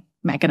isolating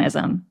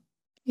mechanism.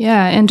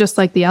 Yeah. And just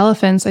like the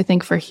elephants, I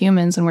think for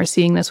humans, and we're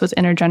seeing this with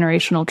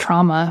intergenerational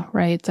trauma,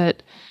 right?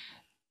 That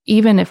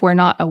even if we're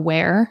not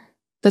aware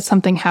that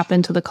something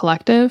happened to the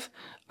collective,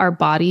 our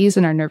bodies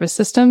and our nervous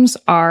systems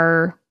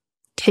are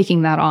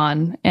taking that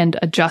on and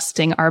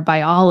adjusting our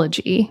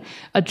biology,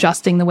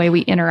 adjusting the way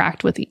we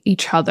interact with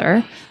each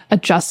other,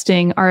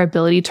 adjusting our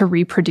ability to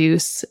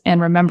reproduce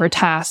and remember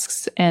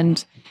tasks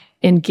and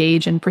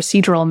engage in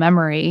procedural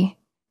memory.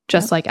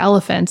 Just like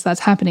elephants,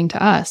 that's happening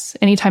to us.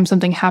 Anytime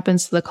something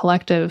happens to the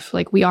collective,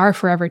 like we are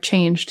forever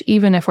changed,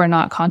 even if we're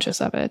not conscious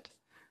of it.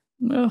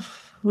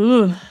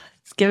 Ooh,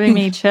 it's giving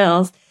me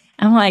chills.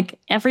 I'm like,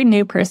 every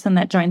new person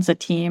that joins a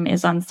team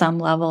is on some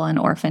level an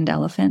orphaned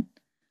elephant.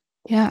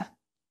 Yeah.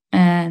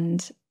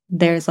 And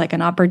there's like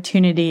an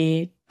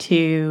opportunity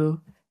to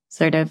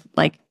sort of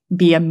like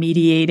be a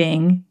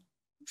mediating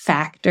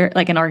factor,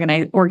 like an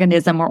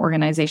organism or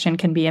organization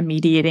can be a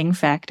mediating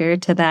factor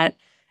to that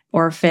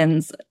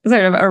orphan's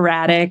sort of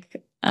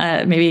erratic,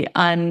 maybe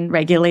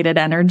unregulated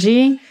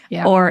energy,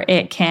 or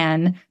it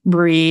can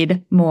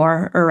breed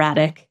more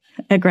erratic,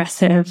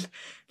 aggressive,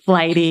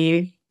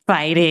 flighty,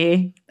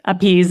 fighty,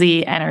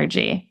 appeasy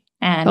energy.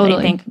 And totally.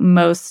 I think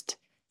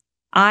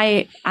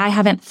I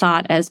haven't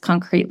thought as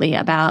concretely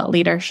about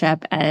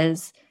leadership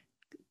as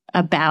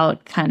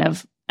about kind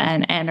of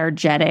an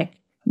energetic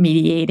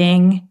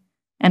mediating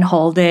and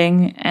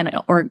holding and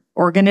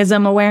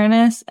organism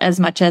awareness as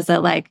much as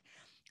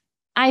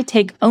I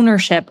take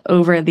ownership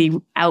over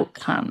the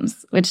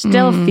outcomes, which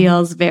still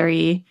feels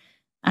very,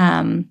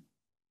 I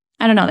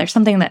don't know, there's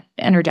something that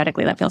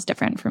energetically that feels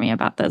different for me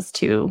about those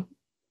two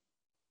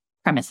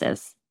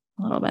premises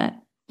a little bit.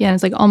 Yeah,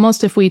 it's like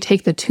almost if we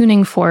take the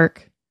tuning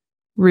fork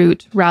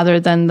route rather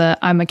than the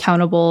I'm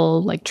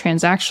accountable, like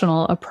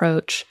transactional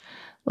approach,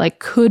 like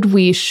could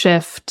we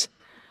shift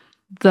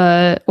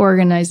the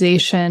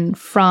organization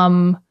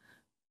from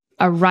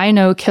a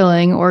rhino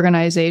killing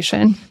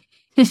organization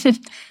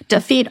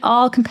defeat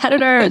all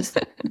competitors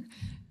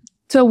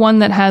to one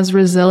that has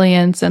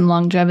resilience and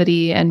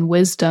longevity and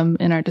wisdom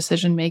in our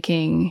decision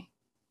making?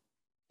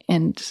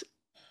 And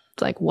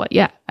like what?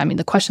 Yeah, I mean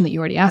the question that you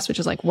already asked, which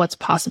is like what's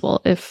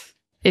possible if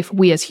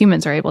we as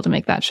humans are able to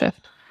make that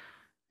shift?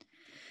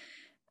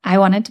 I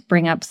wanted to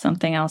bring up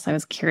something else I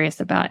was curious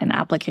about in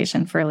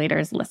application for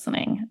leaders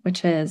listening,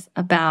 which is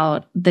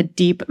about the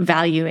deep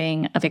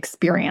valuing of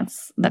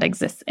experience that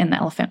exists in the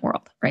elephant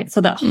world, right? So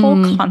the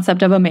whole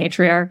concept of a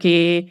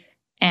matriarchy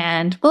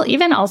and, well,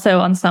 even also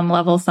on some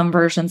level, some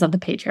versions of the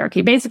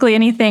patriarchy, basically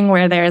anything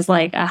where there's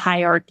like a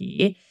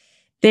hierarchy,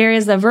 there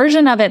is a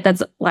version of it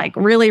that's like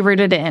really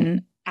rooted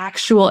in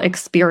actual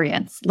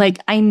experience. Like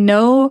I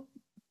know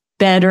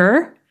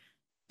better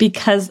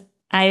because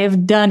I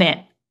have done it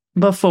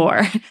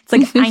before. It's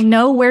like, I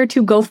know where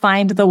to go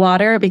find the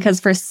water because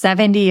for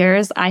 70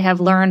 years, I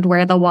have learned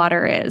where the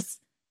water is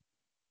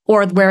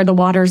or where the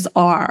waters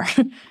are.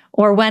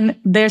 Or when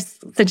this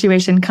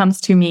situation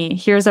comes to me,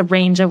 here's a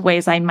range of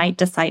ways I might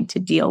decide to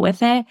deal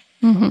with it.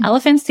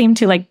 Elephants seem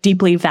to like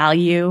deeply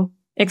value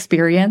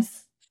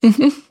experience.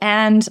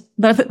 And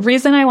the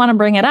reason I want to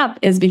bring it up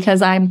is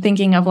because I'm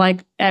thinking of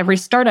like every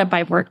startup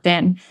I've worked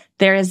in,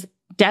 there is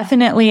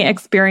definitely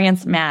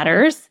experience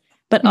matters.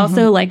 But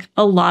also like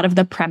a lot of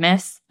the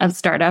premise of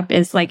startup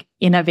is like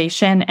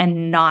innovation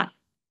and not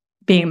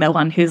being the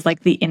one who's like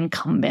the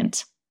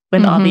incumbent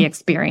with all the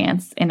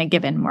experience in a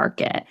given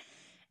market.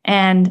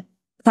 And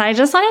so I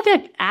just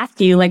wanted to ask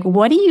you, like,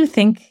 what do you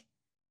think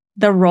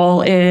the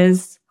role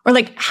is, or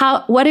like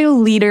what do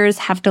leaders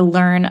have to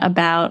learn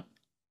about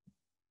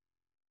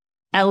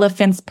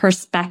elephants'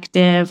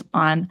 perspective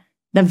on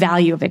the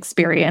value of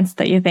experience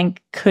that you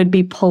think could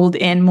be pulled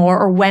in more,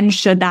 or when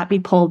should that be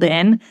pulled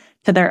in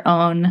to their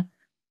own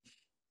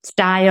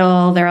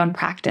style, their own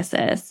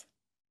practices?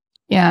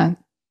 Yeah.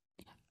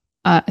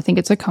 I think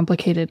it's a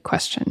complicated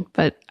question,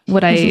 but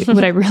what I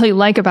really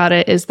like about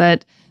it is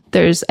that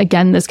there's,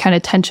 again, this kind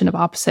of tension of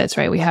opposites,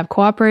 right? We have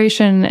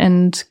cooperation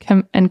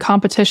and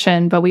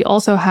competition, but we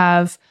also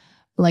have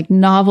like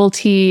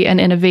novelty and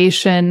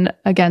innovation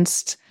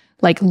against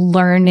like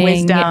learning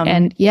Wisdom.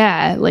 and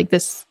like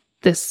this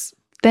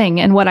thing.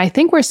 And what I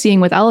think we're seeing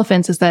with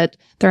elephants is that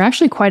they're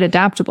actually quite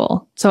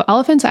adaptable. So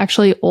elephants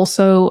actually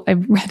also, I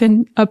read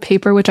in a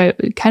paper, which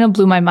kind of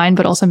blew my mind,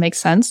 but also makes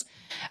sense,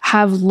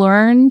 have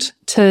learned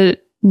to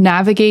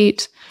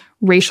navigate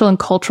racial and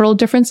cultural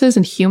differences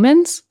in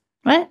humans.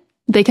 What?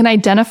 They can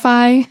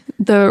identify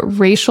the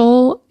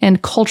racial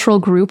and cultural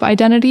group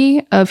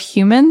identity of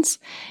humans,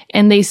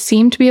 and they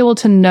seem to be able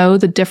to know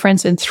the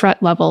difference in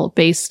threat level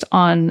based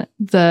on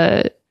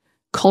the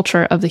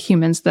culture of the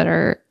humans that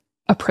are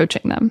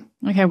approaching them.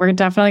 Okay, we're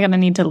definitely going to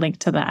need to link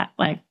to that.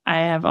 Like,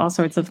 I have all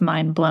sorts of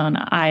mind blown,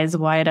 eyes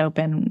wide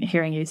open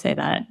hearing you say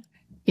that.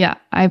 Yeah,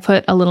 I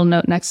put a little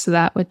note next to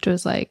that, which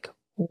was like,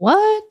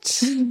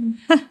 what?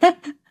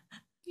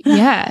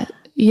 Yeah.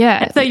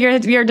 So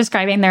you're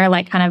describing their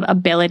like kind of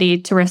ability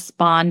to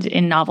respond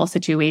in novel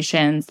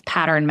situations,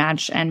 pattern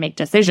match, and make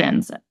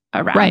decisions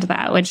around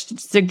that, which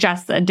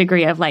suggests a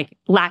degree of like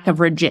lack of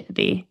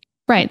rigidity.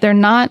 Right. They're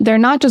not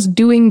just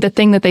doing the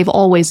thing that they've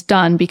always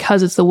done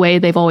because it's the way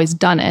they've always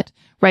done it.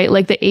 Right.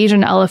 Like the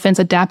Asian elephants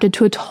adapted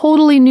to a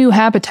totally new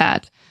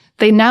habitat.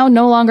 They now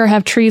no longer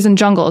have trees and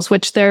jungles,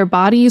 which their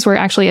bodies were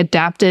actually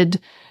adapted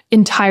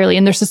entirely,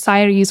 and their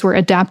societies were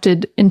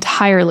adapted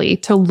entirely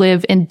to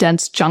live in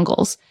dense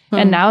jungles.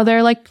 And now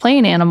they're like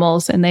plain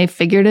animals, and they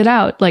figured it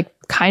out like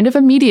kind of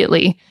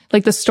immediately.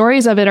 Like the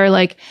stories of it are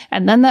like,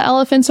 and then the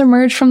elephants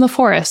emerged from the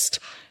forest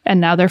and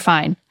now they're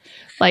fine.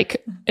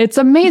 Like, it's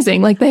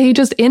amazing. Like they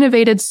just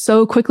innovated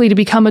so quickly to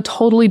become a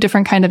totally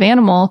different kind of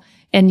animal.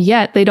 And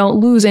yet they don't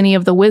lose any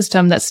of the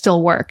wisdom that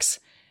still works.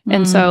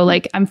 And so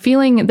like, I'm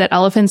feeling that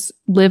elephants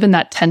live in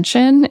that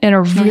tension in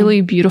a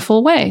really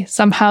beautiful way.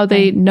 Somehow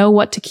they know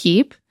what to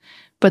keep,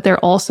 but they're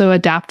also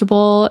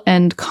adaptable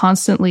and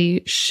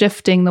constantly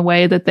shifting the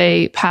way that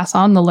they pass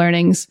on the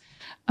learnings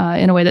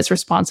in a way that's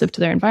responsive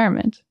to their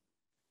environment.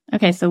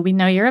 Okay, so we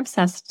know you're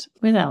obsessed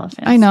with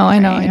elephants. I know.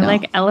 You're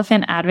like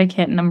elephant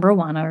advocate number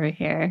one over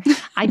here.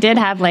 I did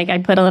have I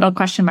put a little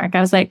question mark.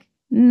 I was like,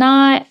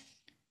 not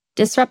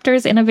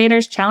disruptors,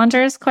 innovators,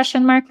 challengers,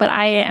 question mark. But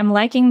I am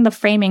liking the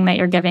framing that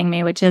you're giving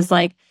me, which is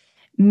like,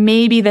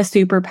 maybe the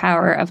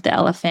superpower of the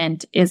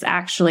elephant is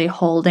actually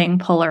holding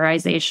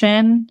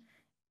polarization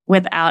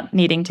without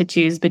needing to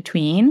choose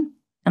between,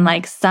 and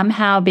like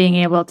somehow being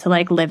able to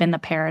like live in the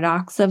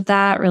paradox of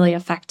that really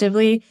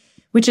effectively,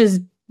 which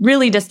is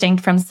really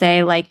distinct from,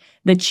 say, like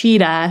the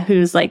cheetah,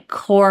 whose like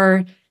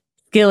core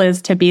skill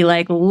is to be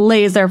like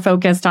laser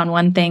focused on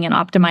one thing and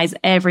optimize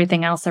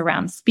everything else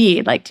around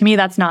speed. Like to me,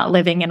 that's not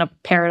living in a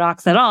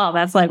paradox at all.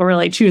 That's like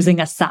really choosing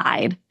a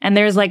side. And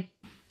there's like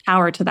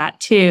power to that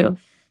too.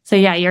 So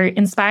yeah, you're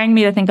inspiring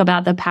me to think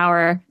about the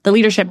power, the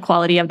leadership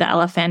quality of the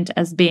elephant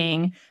as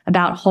being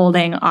about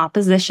holding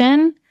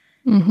opposition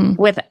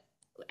with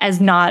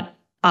as not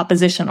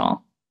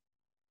oppositional.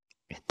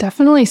 It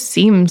definitely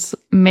seems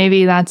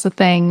maybe that's a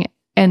thing.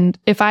 And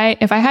if I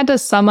had to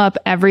sum up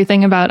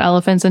everything about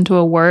elephants into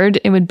a word,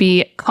 it would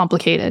be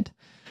complicated.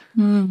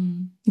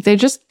 They're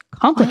just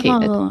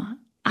complicated. Oh,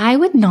 I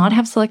would not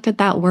have selected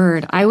that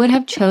word. I would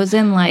have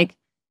chosen like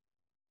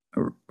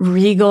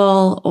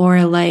regal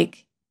or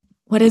like,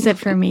 what is it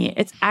for me?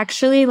 It's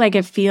actually like,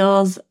 it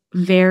feels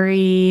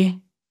very,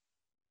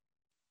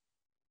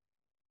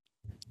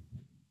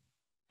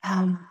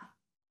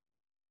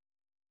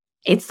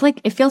 it's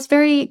like, it feels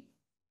very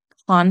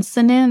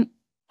consonant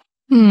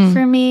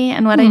for me.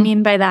 And what I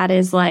mean by that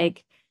is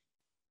like,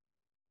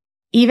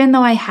 even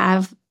though I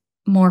have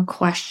more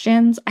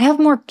questions, I have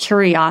more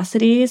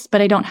curiosities,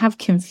 but I don't have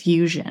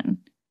confusion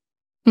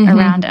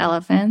around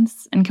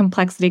elephants. And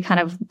complexity kind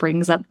of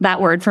brings up,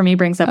 that word for me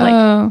brings up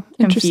like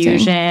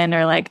confusion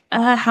or like,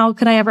 how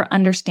could I ever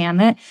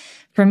understand it?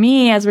 For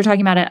me, as we're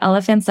talking about it,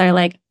 elephants are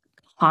like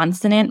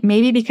consonant,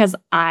 maybe because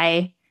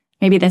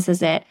maybe this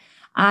is it.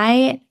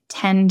 I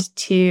tend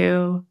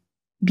to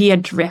be a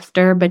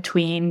drifter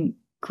between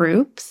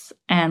groups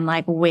and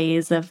like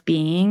ways of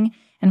being.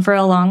 And for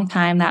a long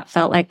time, that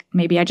felt like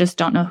maybe I just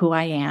don't know who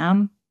I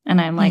am. And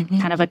I'm like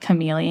kind of a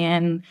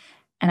chameleon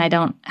and I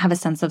don't have a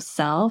sense of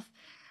self.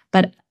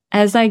 But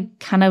as I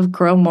kind of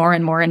grow more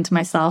and more into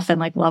myself and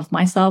like love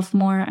myself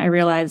more, I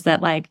realize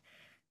that like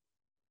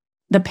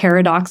the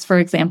paradox, for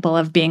example,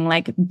 of being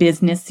like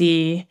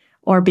businessy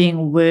or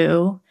being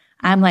woo,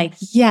 I'm like,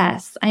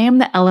 yes, I am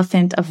the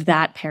elephant of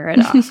that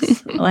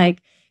paradox.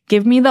 Like,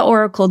 give me the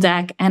Oracle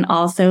deck and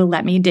also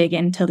let me dig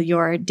into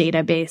your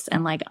database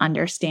and like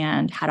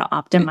understand how to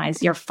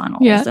optimize your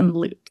funnels and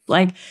loops,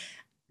 like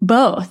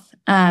both.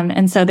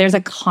 And so there's a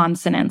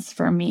consonance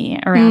for me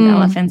around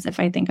elephants if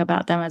I think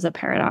about them as a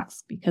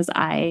paradox, because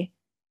I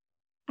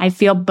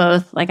feel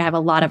both like I have a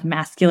lot of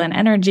masculine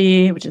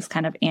energy, which is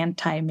kind of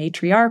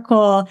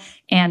anti-matriarchal,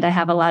 and I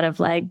have a lot of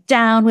like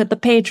down with the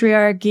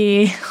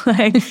patriarchy,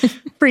 like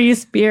free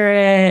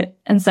spirit.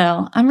 And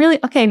so I'm really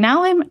okay.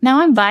 Now I'm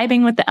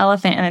vibing with the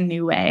elephant in a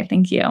new way.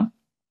 Thank you.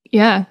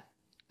 Yeah,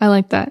 I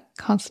like that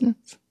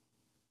consonance.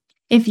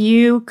 If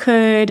you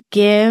could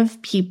give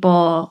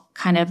people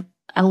kind of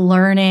a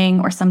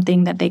learning or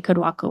something that they could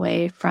walk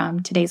away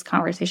from today's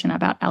conversation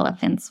about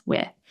elephants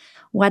with?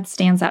 What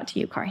stands out to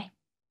you, Kari?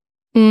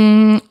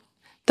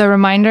 The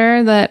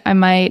reminder that I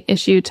might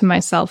issue to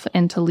myself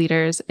and to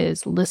leaders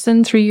is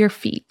listen through your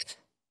feet.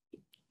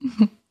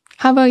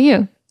 How about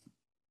you?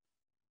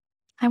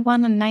 I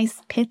want a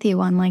nice pithy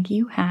one like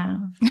you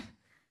have.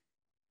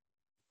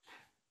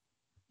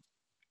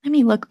 Let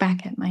me look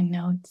back at my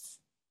notes.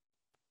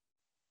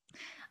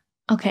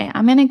 Okay,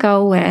 I'm going to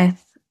go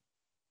with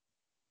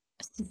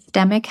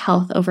systemic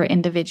health over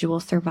individual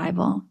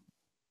survival.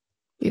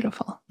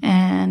 Beautiful.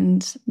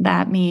 And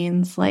that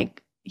means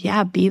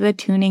be the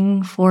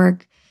tuning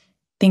fork.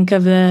 Think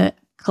of the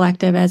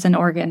collective as an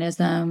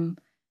organism.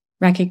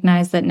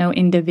 Recognize that no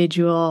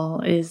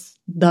individual is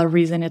the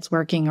reason it's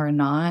working or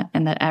not,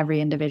 and that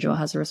every individual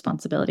has a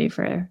responsibility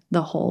for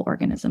the whole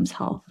organism's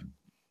health.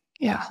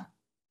 Yeah.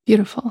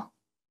 Beautiful.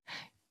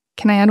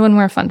 Can I add one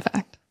more fun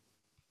fact?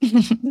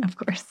 Of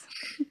course.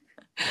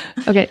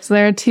 Okay, so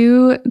there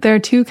are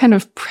two kind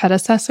of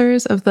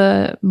predecessors of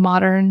the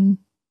modern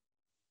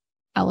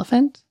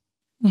elephant.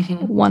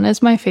 Mm-hmm. One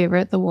is my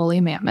favorite, the woolly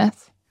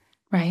mammoth.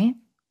 Right.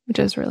 Which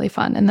is really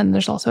fun. And then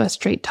there's also a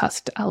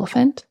straight-tusked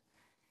elephant.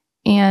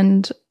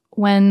 And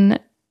when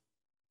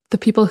the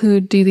people who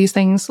do these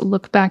things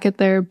look back at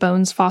their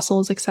bones,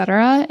 fossils,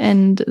 etc.,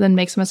 and then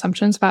make some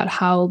assumptions about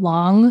how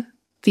long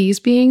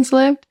these beings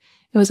lived,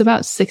 it was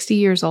about 60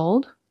 years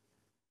old,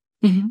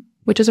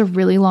 which is a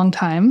really long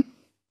time.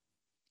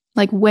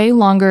 Way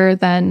longer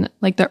than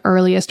the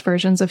earliest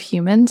versions of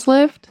humans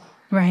lived.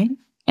 Right.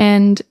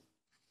 And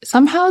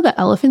somehow the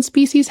elephant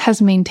species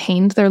has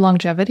maintained their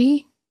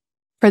longevity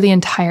for the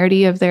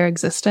entirety of their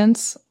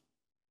existence.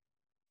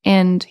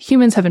 And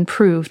humans have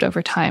improved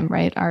over time,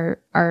 right?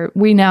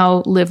 We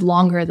now live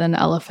longer than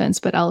elephants,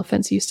 but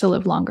elephants used to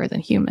live longer than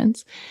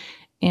humans.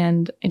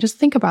 And I just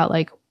think about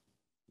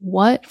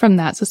what from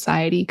that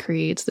society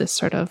creates this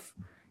sort of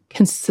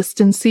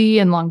consistency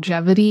and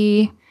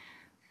longevity.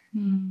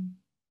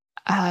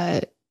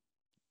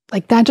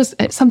 That just,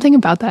 something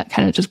about that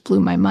kind of just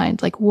blew my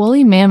mind.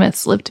 Woolly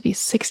mammoths lived to be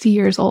 60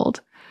 years old.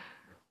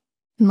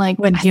 And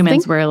when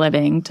humans were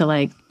living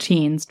to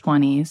teens,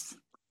 20s.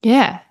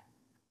 Yeah.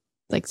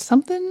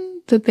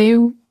 Something that they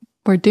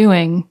were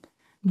doing,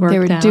 they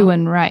were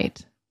doing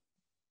right.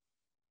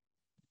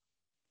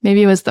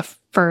 Maybe it was the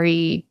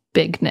furry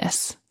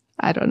bigness.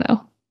 I don't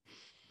know.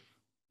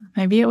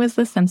 Maybe it was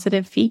the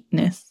sensitive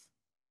feetness.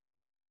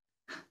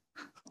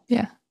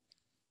 Yeah.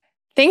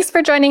 Thanks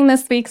for joining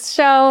this week's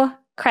show.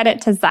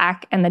 Credit to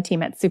Zach and the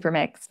team at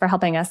Supermix for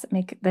helping us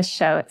make this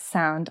show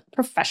sound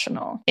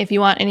professional. If you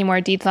want any more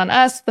deets on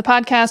us, the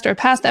podcast, or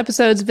past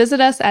episodes,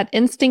 visit us at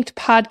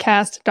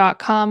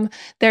instinctpodcast.com.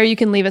 There you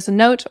can leave us a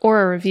note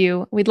or a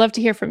review. We'd love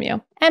to hear from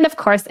you. And of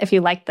course, if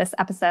you liked this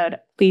episode,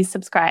 please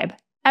subscribe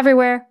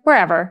everywhere,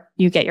 wherever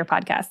you get your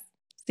podcasts.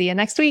 See you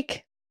next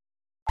week.